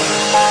spirit man,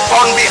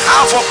 on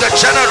behalf of the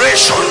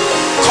generation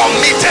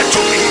committed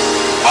to me,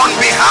 on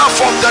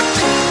behalf of the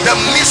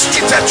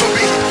mistreated to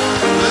me,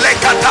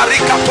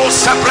 Lekatarikato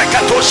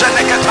Sabrekato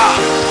Shenekata.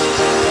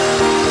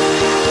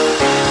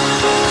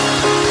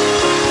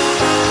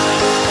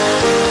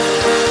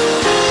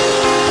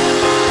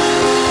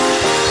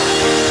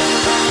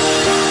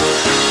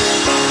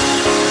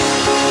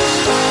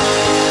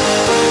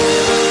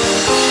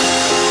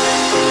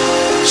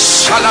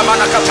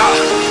 Salamanakata,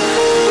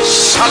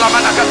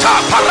 Salamanakata,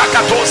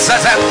 Parakatos,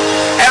 Zezem,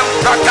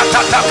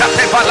 Emprakatata,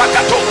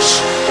 Katebalakatos,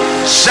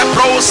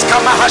 Shepros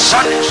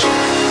Kamahashanish,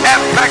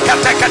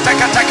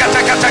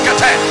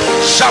 Emprakatekatekatekatekate,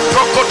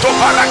 Shaprokoto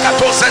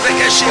Parakatos,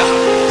 Edegeshia.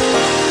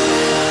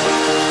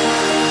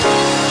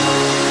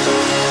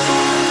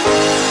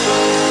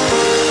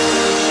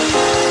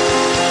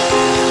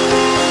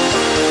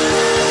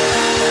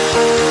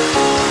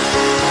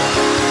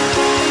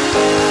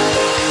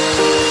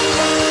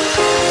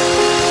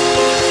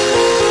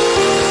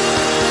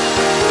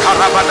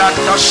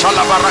 Rabadanta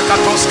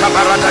Shalabarakatos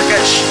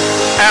Kabaradagesh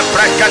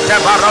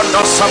Eprekate Barondo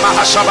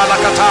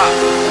Samahashabalakata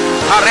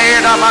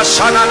Arena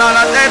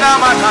Mashanana Nena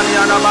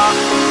Matanianama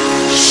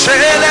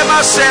Shele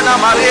Masena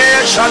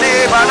Marie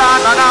Shali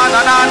Banana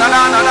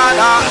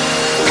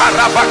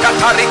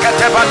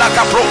Karabakatarikate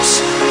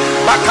Balakapros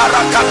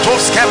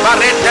Bakarakatos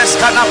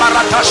Kebarendes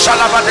Kanamarata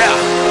Shalabadea.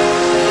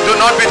 Do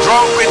not be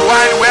drunk with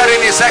wine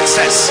wherein is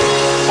excess,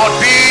 but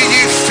be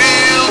ye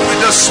filled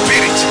with the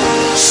Spirit,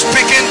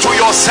 speaking to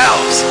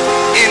yourselves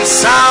in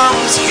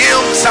psalms,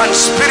 hymns, and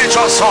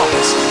spiritual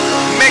songs,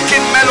 making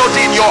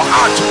melody in your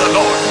heart to the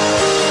Lord.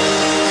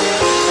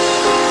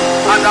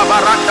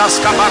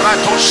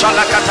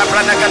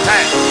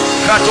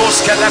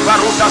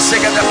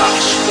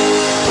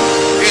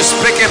 He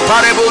speak a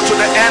parable to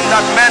the end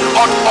that men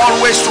ought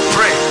always to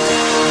pray.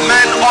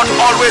 Men ought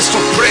always to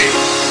pray.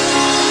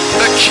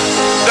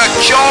 The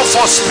cure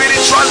for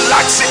spiritual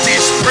laxity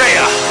is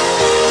prayer.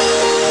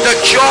 The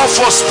cure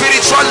for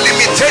spiritual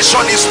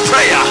limitation is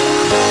prayer.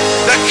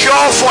 The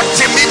cure for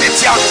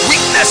timidity and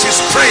weakness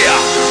is prayer.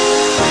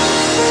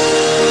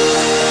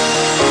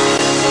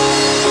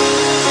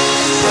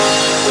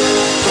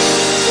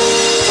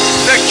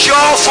 The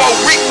cure for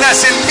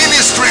weakness in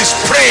ministry is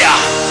prayer.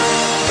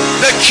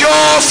 The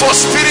cure for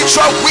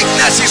spiritual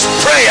weakness is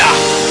prayer.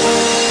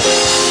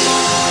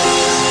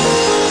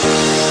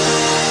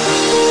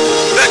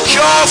 The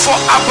cure for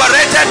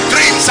aberrated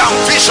dreams and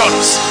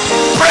visions,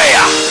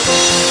 prayer.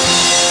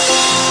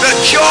 The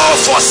cure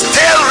for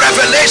stale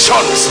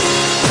revelations,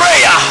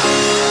 prayer.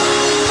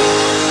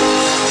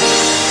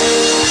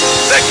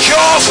 The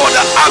cure for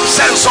the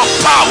absence of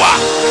power,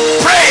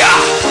 prayer.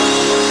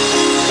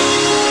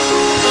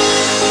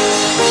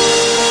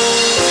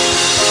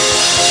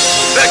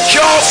 The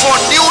cure for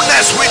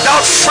newness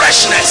without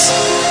freshness,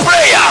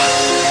 prayer.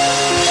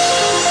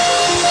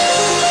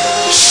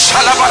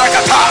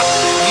 Shalabarakata,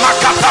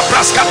 Makata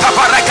Braskata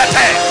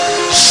Barakate,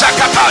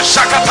 Shakata,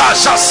 Shakata,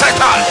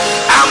 Shaseta,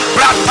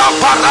 Ambrata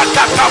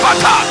Barakata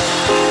Bata.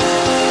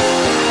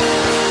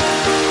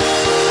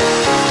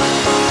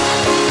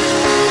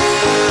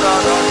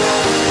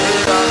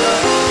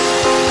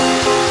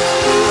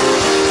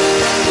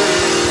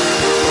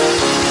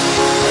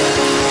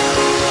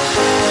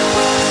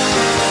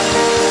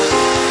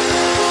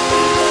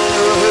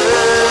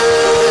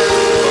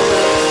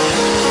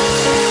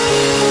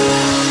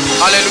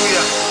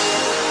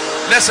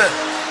 Listen.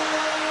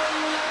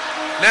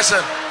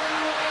 Listen.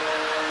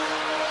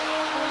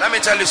 Let me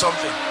tell you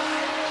something.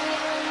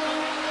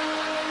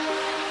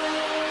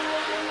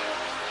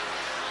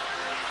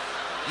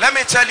 Let me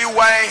tell you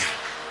why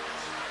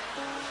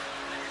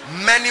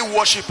many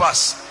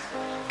worshippers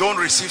don't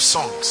receive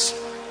songs.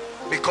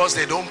 Because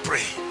they don't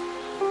pray.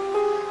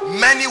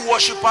 Many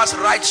worshippers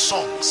write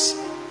songs,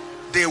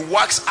 they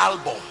wax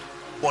album,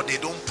 but they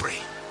don't pray.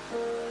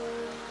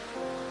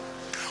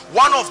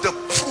 One of the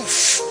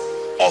proof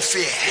of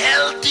a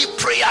healthy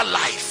prayer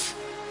life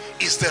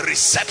is the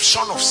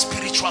reception of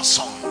spiritual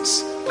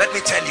songs. Let me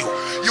tell you,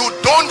 you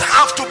don't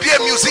have to be a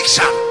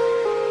musician.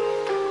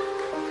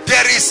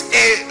 There is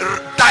a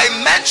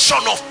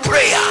dimension of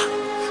prayer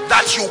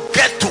that you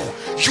get to.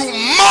 You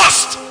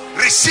must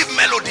receive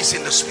melodies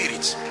in the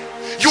spirit.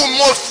 You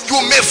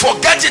may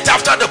forget it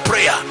after the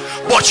prayer,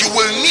 but you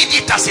will need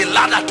it as a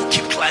ladder to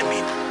keep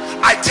climbing.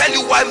 I tell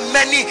you why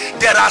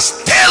there are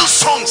stale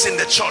songs in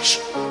the church,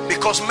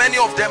 because many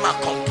of them are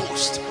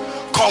composed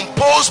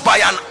by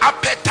an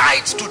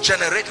appetite to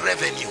generate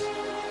revenue.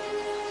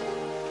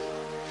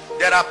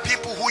 There are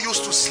people who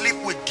used to sleep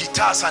with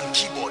guitars and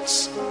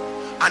keyboards,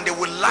 and they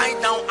will lie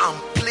down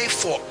and play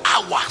for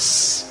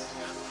hours.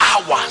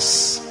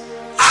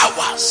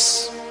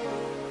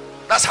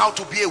 That's how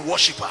to be a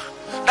worshiper.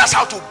 That's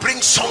how to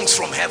bring songs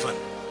from heaven.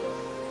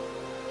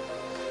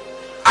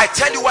 I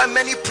tell you why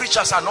many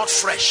preachers are not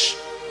fresh.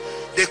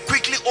 They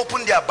quickly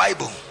open their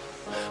Bible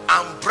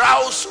and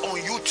browse on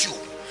YouTube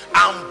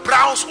and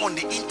browse on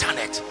the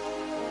internet.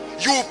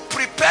 You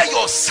prepare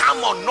your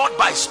sermon not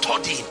by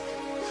studying.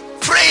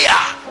 Prayer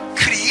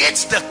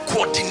creates the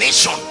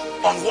coordination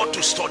on what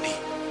to study.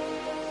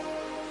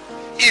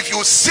 If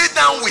you sit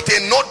down with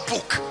a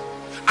notebook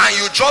and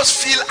you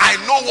just feel, I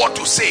know what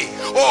to say,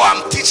 oh,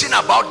 I'm teaching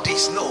about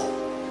this. No,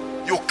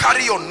 you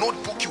carry your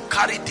notebook, you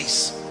carry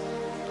this.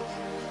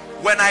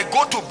 When I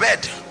go to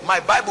bed,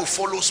 my Bible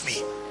follows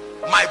me.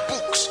 My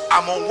books,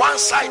 I'm on one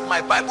side, my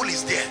Bible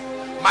is there,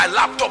 my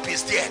laptop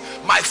is there,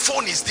 my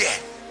phone is there.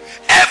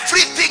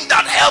 Everything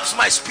that helps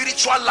my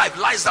spiritual life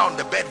lies down on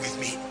the bed with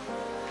me.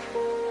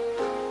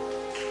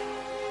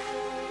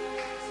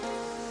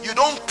 You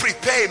don't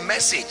prepare a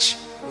message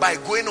by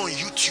going on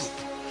YouTube.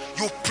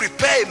 You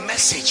prepare a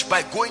message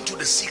by going to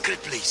the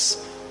secret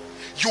place.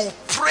 You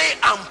pray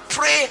and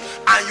pray,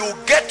 and you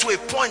get to a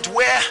point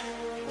where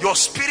your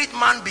spirit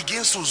man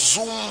begins to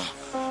zoom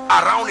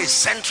around a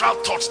central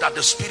thought that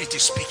the spirit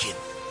is speaking.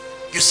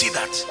 You see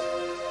that?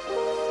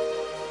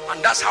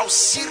 And that's how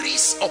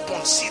series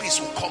upon series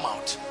will come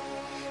out.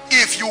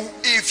 If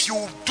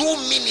you do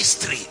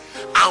ministry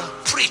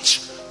and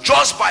preach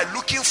just by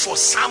looking for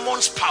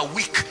sermons per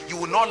week, you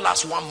will not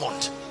last 1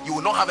 month. You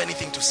will not have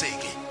anything to say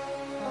again.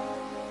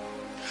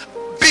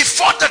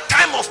 Before the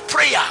time of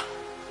prayer,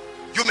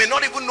 you may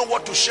not even know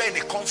what to share in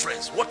a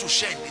conference, what to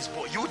share in this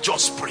book. You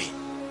just pray.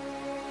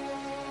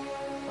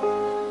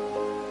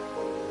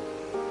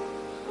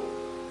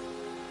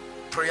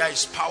 Prayer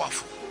is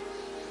powerful.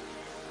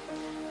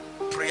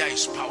 Prayer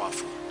is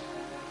powerful.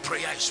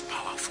 Prayer is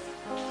powerful.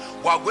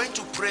 We are going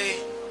to pray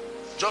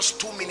just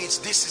 2 minutes.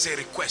 This is a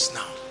request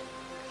now.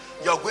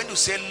 You are going to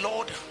say,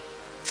 Lord,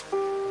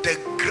 the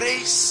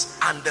grace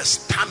and the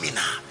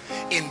stamina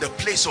in the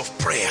place of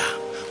prayer,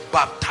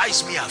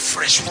 baptize me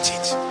afresh with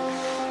it.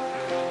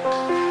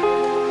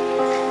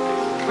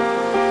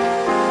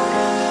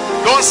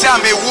 Don't say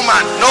I'm a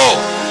woman. No.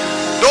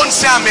 Don't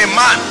say I'm a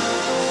man.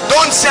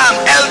 Don't say I'm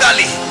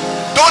elderly.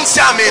 Don't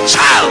say I'm a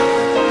child.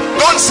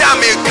 Don't say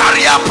I'm a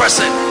career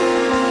person.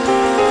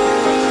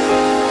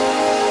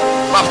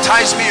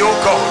 Baptize me, oh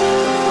God.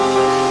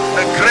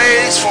 The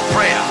grace for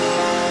prayer,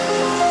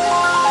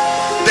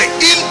 the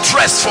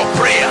interest for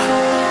prayer,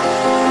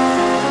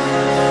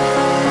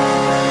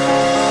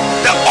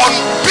 the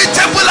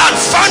unbeatable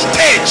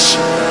advantage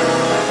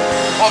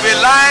of a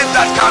life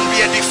that can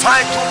be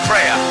defined through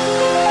prayer.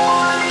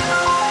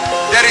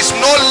 There is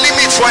no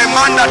limit for a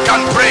man that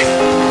can pray.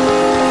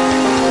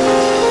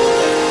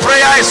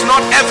 Prayer is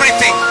not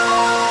everything,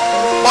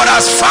 but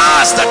as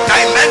far as the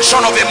dimension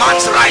of a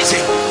man's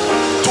rising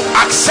to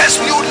access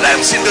new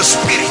realms in the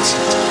spirit,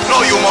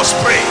 no, you must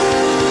pray.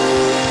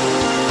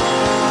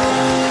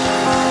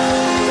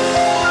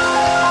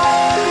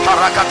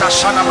 Harakata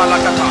shana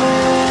malakata,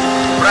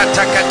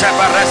 pratakete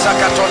baresa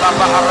katola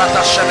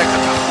baharata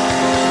shenekata.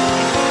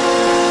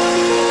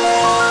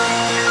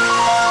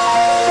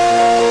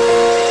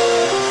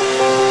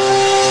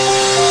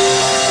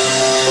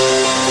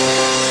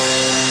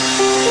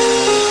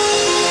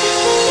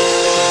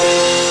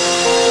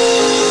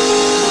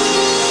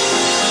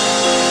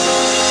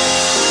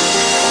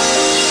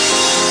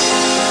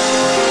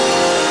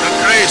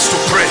 To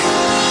pray.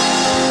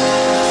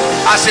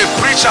 As a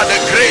preacher, the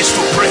grace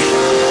to pray.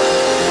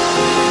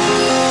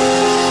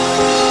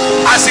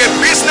 As a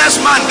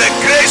businessman, the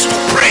grace to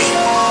pray.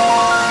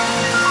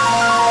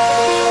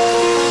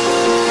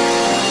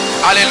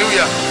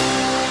 Hallelujah.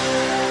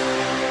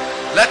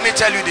 Let me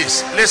tell you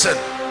this. Listen.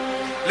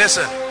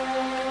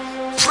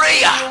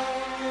 Prayer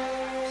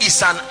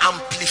is an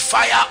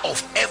amplifier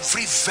of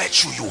every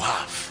virtue you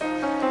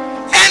have.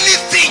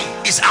 Anything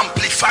is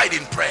amplified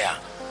in prayer.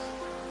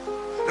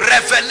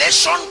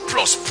 Revelation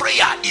plus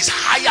prayer is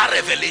higher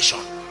revelation.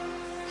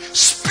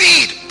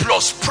 Speed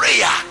plus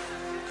prayer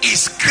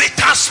is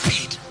greater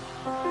speed.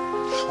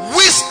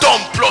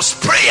 Wisdom plus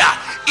prayer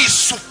is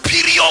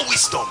superior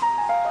wisdom.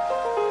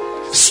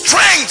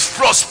 Strength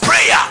plus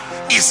prayer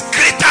is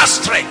greater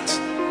strength.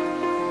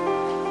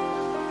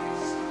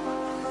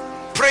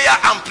 Prayer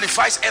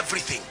amplifies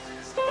everything.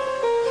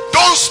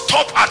 Don't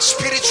stop at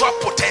spiritual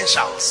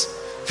potentials.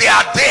 They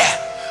are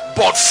there,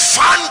 but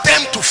fan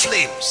them to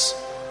flames.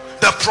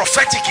 The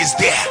prophetic is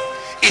there.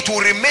 It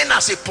will remain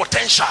as a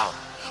potential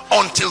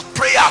until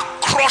prayer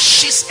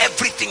crushes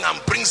everything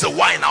and brings the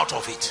wine out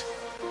of it.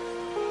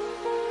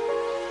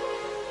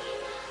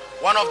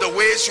 One of the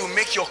ways you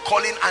make your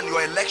calling and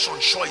your election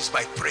sure is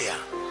by prayer.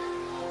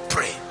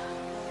 Pray.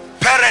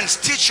 Parents,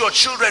 teach your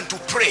children to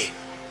pray.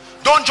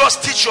 Don't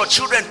just teach your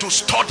children to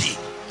study.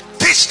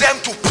 Teach them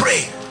to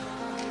pray.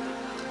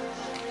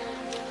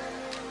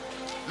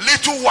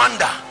 Little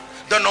wonder,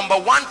 the number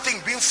one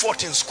thing being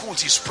fought in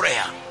schools is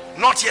prayer.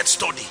 Not yet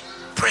study.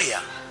 Prayer.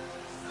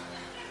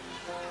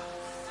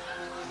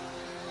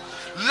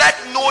 Let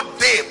no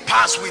day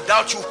pass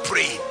without you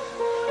praying.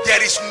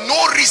 There is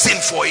no reason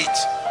for it.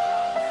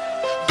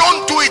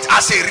 Don't do it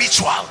as a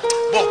ritual,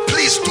 but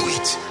please do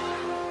it.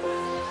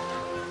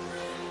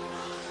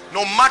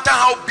 No matter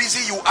how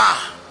busy you are,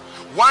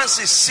 once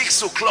it's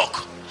 6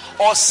 o'clock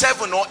or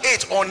 7 or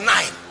 8 or 9,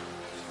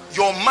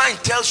 your mind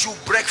tells you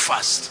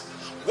breakfast.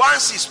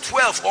 Once it's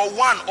 12 or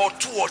 1 or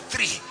 2 or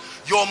 3,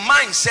 your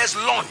mind says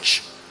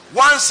lunch.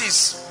 Once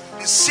it's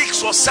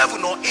 6 or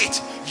 7 or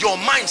 8, your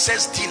mind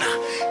says dinner.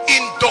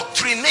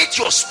 Indoctrinate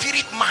your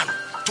spirit man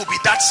to be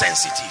that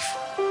sensitive.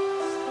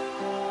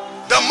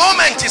 The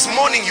moment is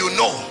morning, you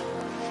know,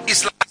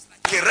 it's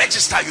like a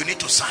register you need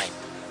to sign.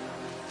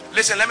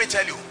 Listen, let me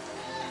tell you,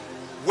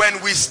 when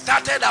we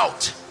started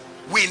out,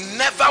 we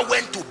never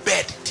went to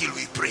bed till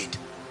we prayed.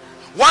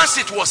 Once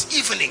it was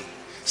evening,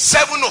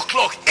 7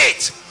 o'clock,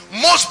 8,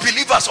 most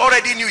believers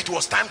already knew it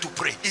was time to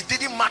pray. It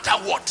didn't matter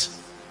what.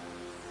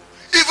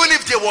 Even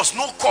if there was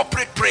no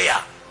corporate prayer,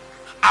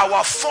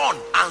 our fun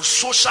and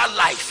social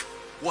life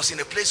was in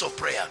a place of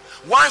prayer.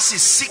 Once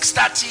it's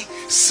 6:30,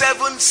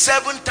 7,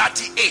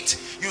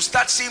 7:38, you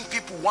start seeing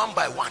people one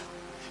by one.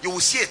 You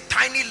will see a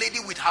tiny lady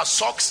with her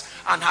socks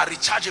and her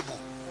rechargeable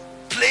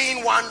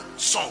playing one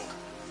song.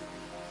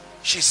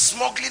 She's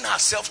smuggling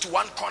herself to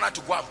one corner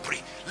to go and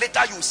pray.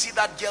 Later you will see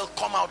that girl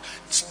come out.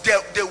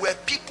 There were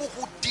people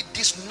who did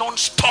this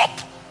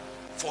non-stop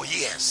for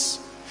years.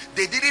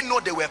 They didn't know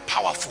they were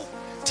powerful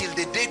till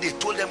the day they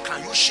told them,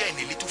 can you share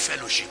in a little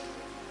fellowship?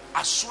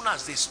 As soon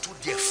as they stood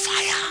there,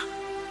 fire.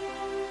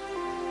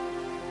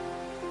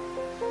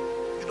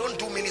 You don't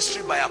do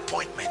ministry by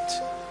appointment.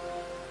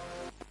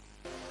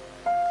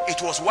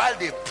 It was while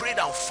they prayed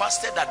and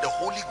fasted that the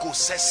Holy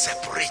Ghost says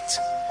separate.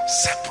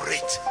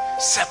 Separate.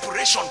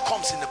 Separation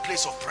comes in the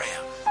place of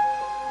prayer.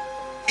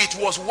 It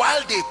was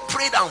while they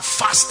prayed and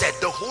fasted,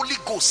 the Holy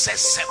Ghost says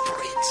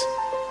separate.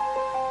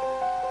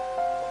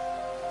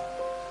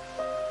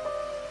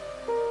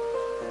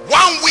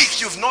 One week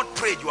you've not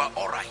prayed, you are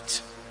all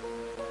right.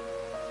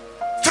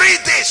 3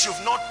 days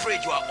you've not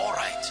prayed, you are all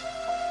right.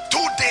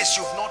 2 days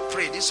you've not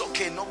prayed, it's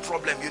okay, no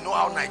problem. You know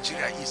how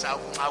Nigeria is. I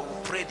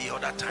will pray the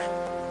other time.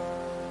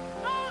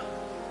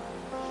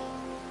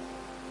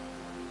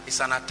 It's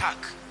an attack.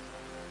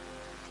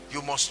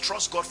 You must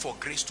trust God for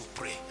grace to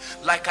pray.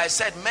 Like I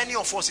said, many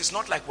of us, it's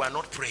not like we're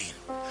not praying,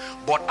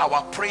 but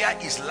our prayer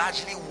is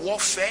largely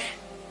warfare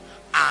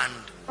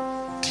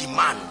and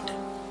demand.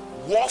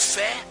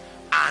 Warfare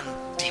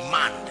and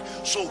demand.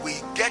 So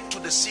we get to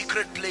the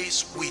secret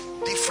place with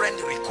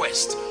different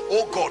requests.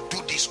 Oh God,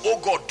 do this. Oh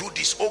God, do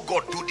this. Oh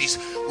God, do this.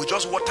 We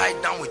just water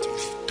it down with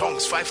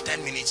tongues,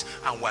 5-10 minutes,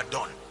 and we're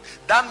done.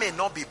 That may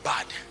not be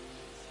bad,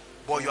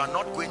 but you are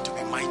not going to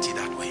be mighty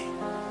that way.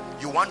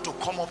 You want to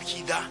come up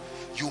hither,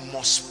 you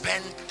must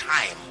spend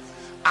time,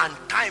 and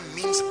time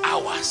means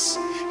hours.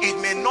 It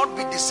may not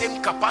be the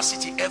same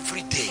capacity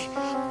every day,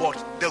 but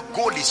the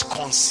goal is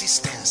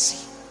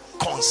consistency.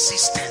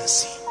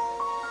 Consistency.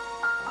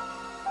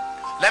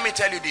 Let me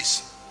tell you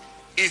this: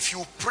 if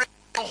you pray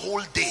a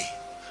whole day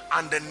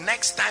and the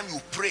next time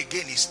you pray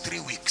again is 3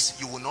 weeks,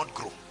 you will not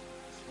grow.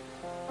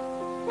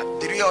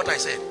 Did you hear what I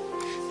said?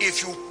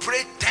 If you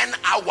pray 10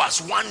 hours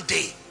one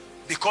day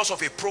because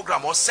of a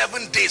program, or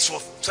 7 days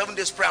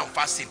prayer and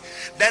fasting,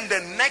 then the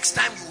next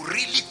time you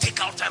really take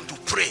out time to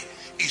pray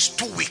is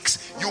 2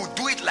 weeks. You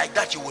do it like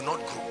that, you will not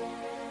grow.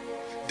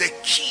 The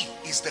key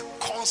is the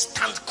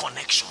constant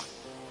connection.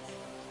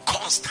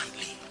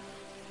 Constantly.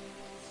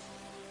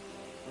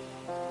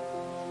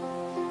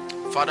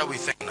 Father, we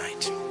thank you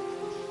tonight.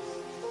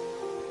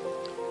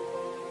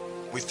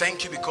 We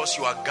thank you because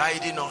you are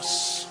guiding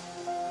us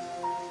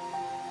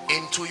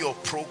into your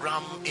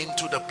program,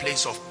 into the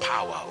place of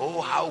power.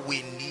 Oh, how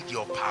we need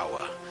your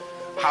power,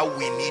 how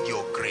we need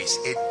your grace.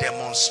 A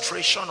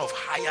demonstration of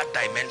higher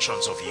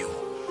dimensions of you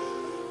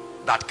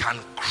that can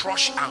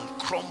crush and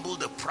crumble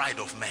the pride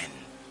of men.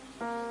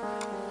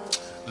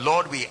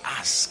 Lord, we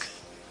ask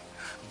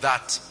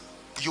that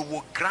you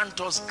will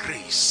grant us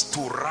grace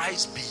to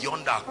rise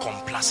beyond our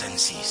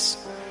complacencies.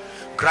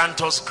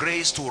 Grant us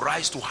grace to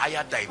rise to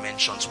higher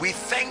dimensions. We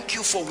thank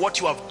you for what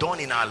you have done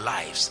in our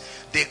lives.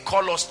 They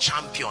call us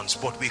champions,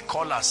 but we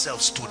call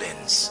ourselves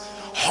students.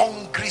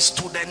 Hungry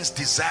students,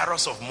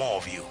 desirous of more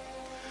of you.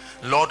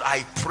 Lord,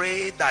 I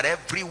pray that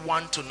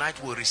everyone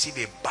tonight will receive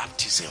a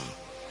baptism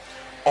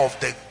of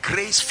the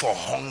grace for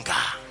hunger,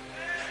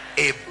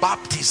 a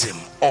baptism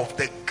of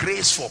the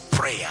grace for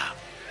prayer,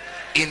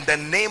 in the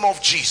name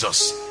of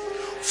Jesus.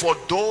 For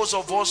those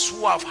of us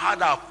who have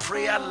had our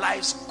prayer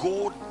lives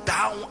go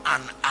down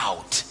and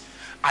out,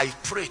 I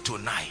pray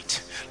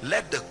tonight,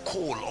 let the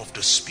coal of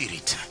the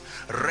Spirit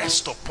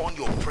rest upon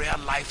your prayer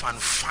life and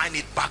find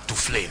it back to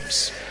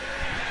flames.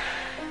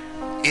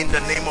 In the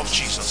name of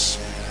Jesus,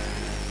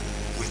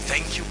 we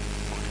thank you.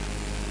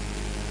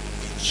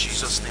 In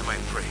Jesus' name I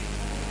pray.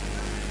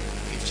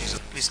 In Jesus,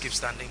 please keep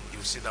standing. You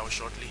will sit down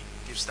shortly.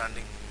 Keep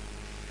standing.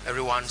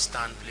 Everyone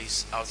stand,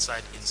 please.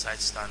 Outside, inside,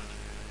 stand.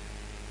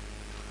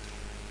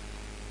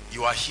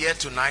 You are here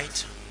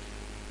tonight,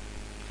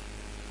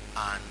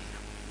 and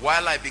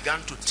while I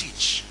began to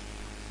teach,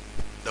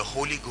 the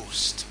Holy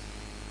Ghost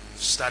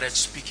started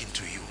speaking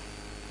to you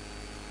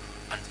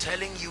and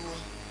telling you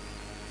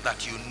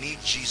that you need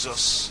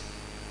Jesus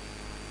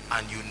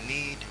and you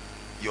need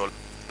your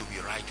life to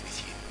be right with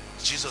him.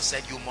 Jesus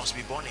said you must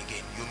be born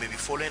again. You may be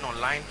following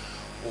online,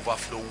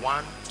 Overflow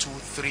 1, 2,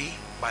 3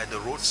 by the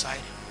roadside.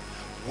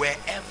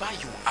 Wherever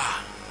you are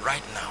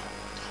right now,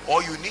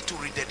 or you need to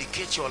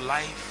rededicate your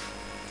life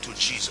to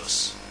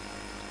Jesus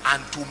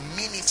and to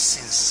mean it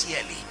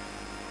sincerely,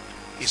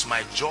 it's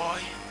my joy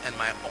and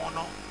my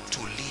honor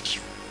to lead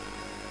you,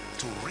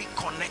 to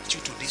reconnect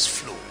you to this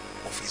flow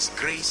of his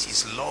grace,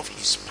 his love,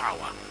 his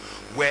power.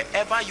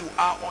 Wherever you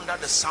are under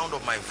the sound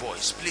of my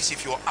voice, please,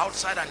 if you're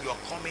outside and you're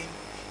coming,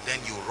 then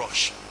you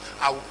rush.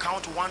 I will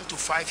count 1 to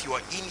 5. You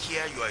are in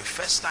here, you are a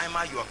first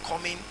timer, you are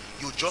coming,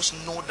 you just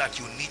know that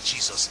you need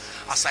Jesus.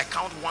 As I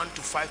count 1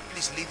 to 5,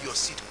 please leave your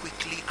seat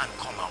quickly and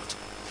come out.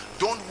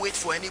 Don't wait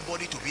for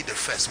anybody to be the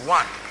first.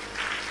 1,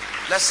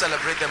 let's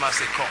celebrate them as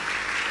they come.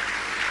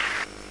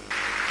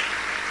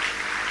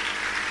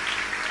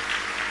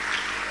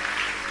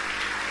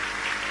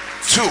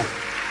 2,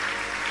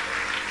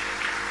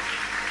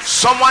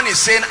 someone is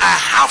saying, I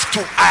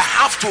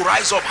have to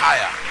rise up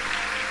higher.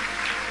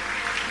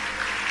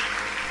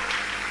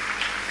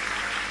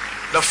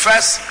 The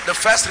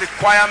first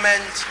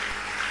requirement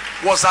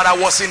was that I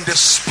was in the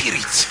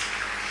spirit.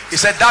 He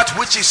said that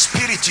which is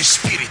spirit is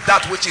spirit,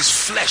 that which is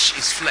flesh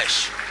is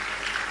flesh.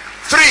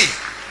 3,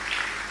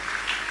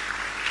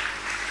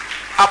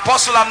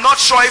 Apostle, I'm not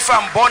sure if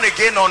I'm born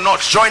again or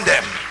not. Join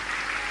them.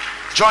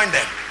 Join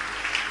them.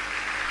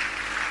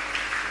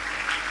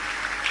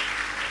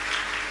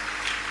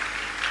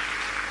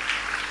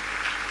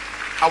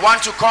 I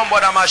want to come,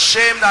 but I'm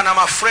ashamed and I'm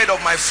afraid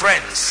of my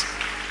friends.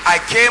 I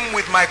came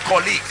with my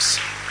colleagues.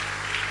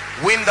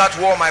 Win that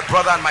war, my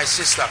brother and my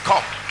sister.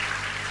 Come.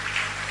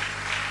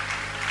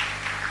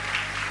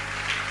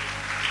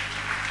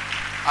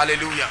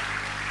 Hallelujah.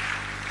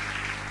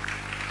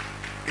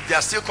 If they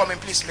are still coming,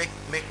 please make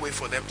way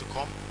for them to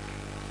come.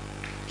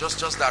 Just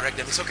direct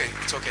them. It's okay.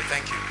 It's okay.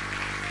 Thank you.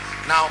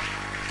 Now,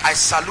 I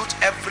salute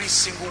every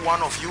single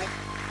one of you.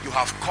 You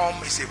have come.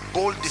 It's a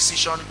bold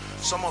decision.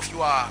 Some of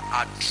you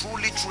are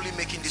truly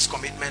making this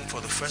commitment for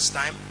the first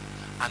time.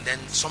 And then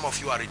some of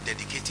you are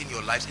dedicating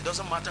your lives. It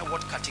doesn't matter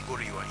what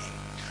category you are in.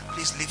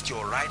 Please lift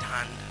your right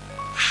hand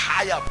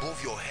high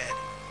above your head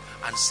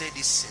and say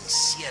this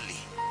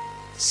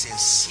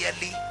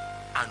sincerely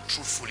and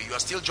truthfully. You are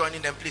still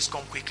joining them. Please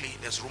come quickly.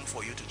 There's room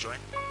for you to join.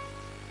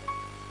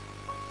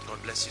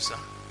 God bless you, sir.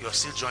 You are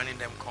still joining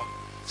them. Come.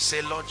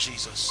 Say, Lord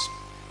Jesus.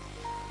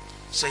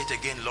 Say it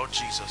again, Lord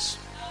Jesus.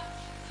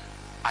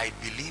 I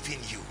believe in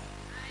you,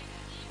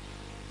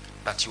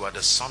 that you are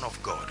the Son of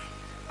God.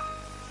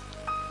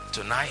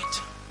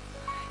 Tonight,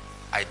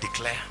 I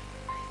declare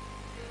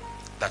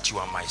that you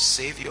are my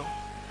Savior,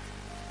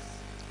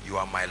 you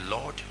are my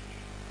Lord,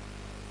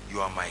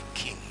 you are my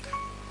King.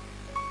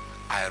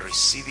 I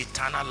receive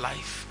eternal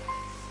life.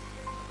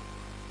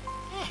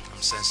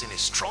 I'm sensing a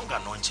strong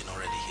anointing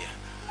already here.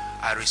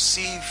 I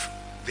receive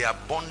the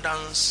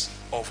abundance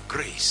of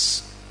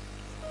grace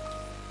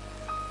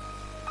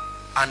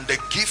and the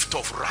gift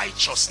of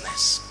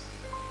righteousness.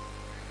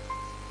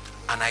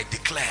 And I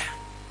declare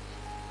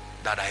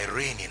that I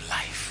reign in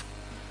life.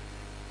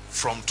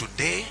 From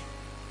today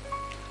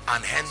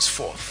and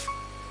henceforth,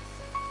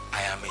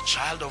 I am a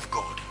child of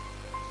God.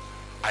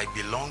 I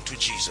belong to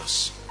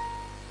Jesus.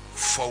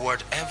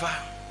 Forward ever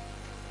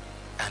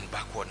and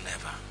backward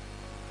never.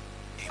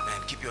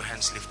 Amen. Keep your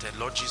hands lifted.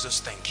 Lord Jesus,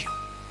 thank you.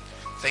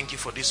 Thank you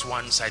for this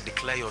once. I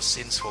declare your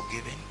sins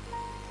forgiven.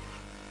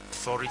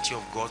 Authority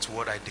of God's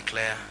word, I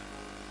declare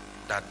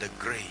that the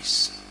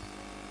grace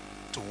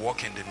to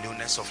walk in the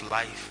newness of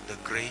life, the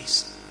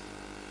grace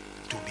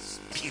to be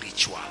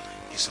spiritual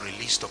is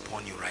released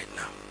upon you right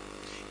now.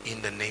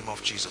 In the name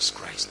of Jesus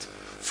Christ.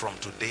 From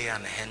today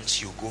and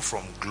hence, you go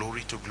from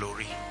glory to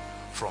glory,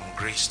 from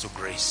grace to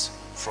grace,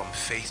 from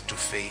faith to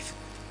faith,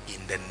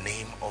 in the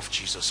name of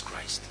Jesus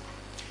Christ.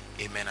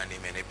 Amen and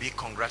amen. A big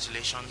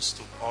congratulations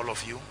to all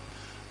of you.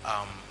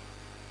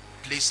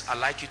 Please, I'd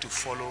like you to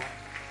follow.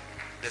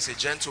 There's a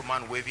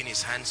gentleman waving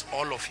his hands.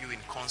 All of you in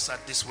concert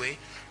this way,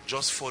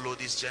 just follow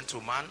this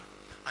gentleman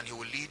and he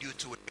will lead you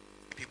to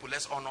people.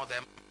 Let's honor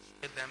them.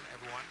 Appreciate them,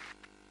 everyone.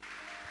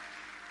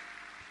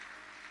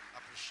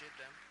 Appreciate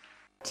them.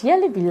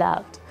 Dearly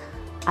beloved,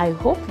 I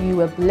hope you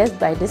were blessed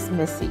by this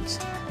message.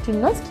 Do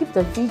not keep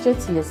the video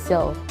to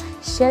yourself.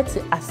 Share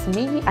to as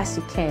many as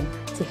you can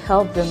to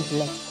help them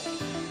bless.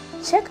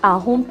 Check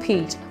our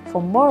homepage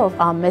for more of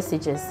our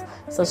messages.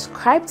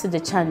 Subscribe to the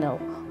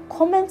channel,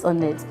 comment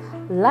on it,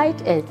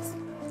 like it.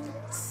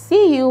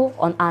 See you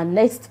on our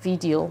next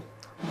video.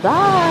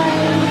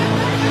 Bye.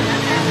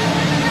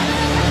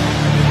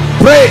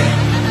 Pray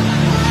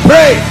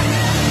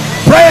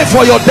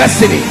for your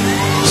destiny.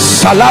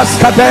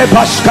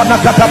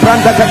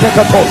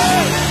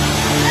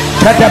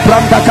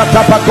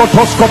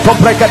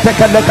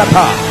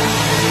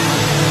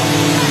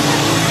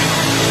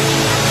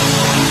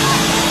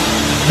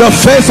 The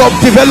phase of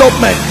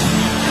development.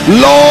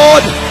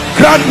 Lord,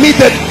 grant me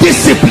the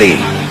discipline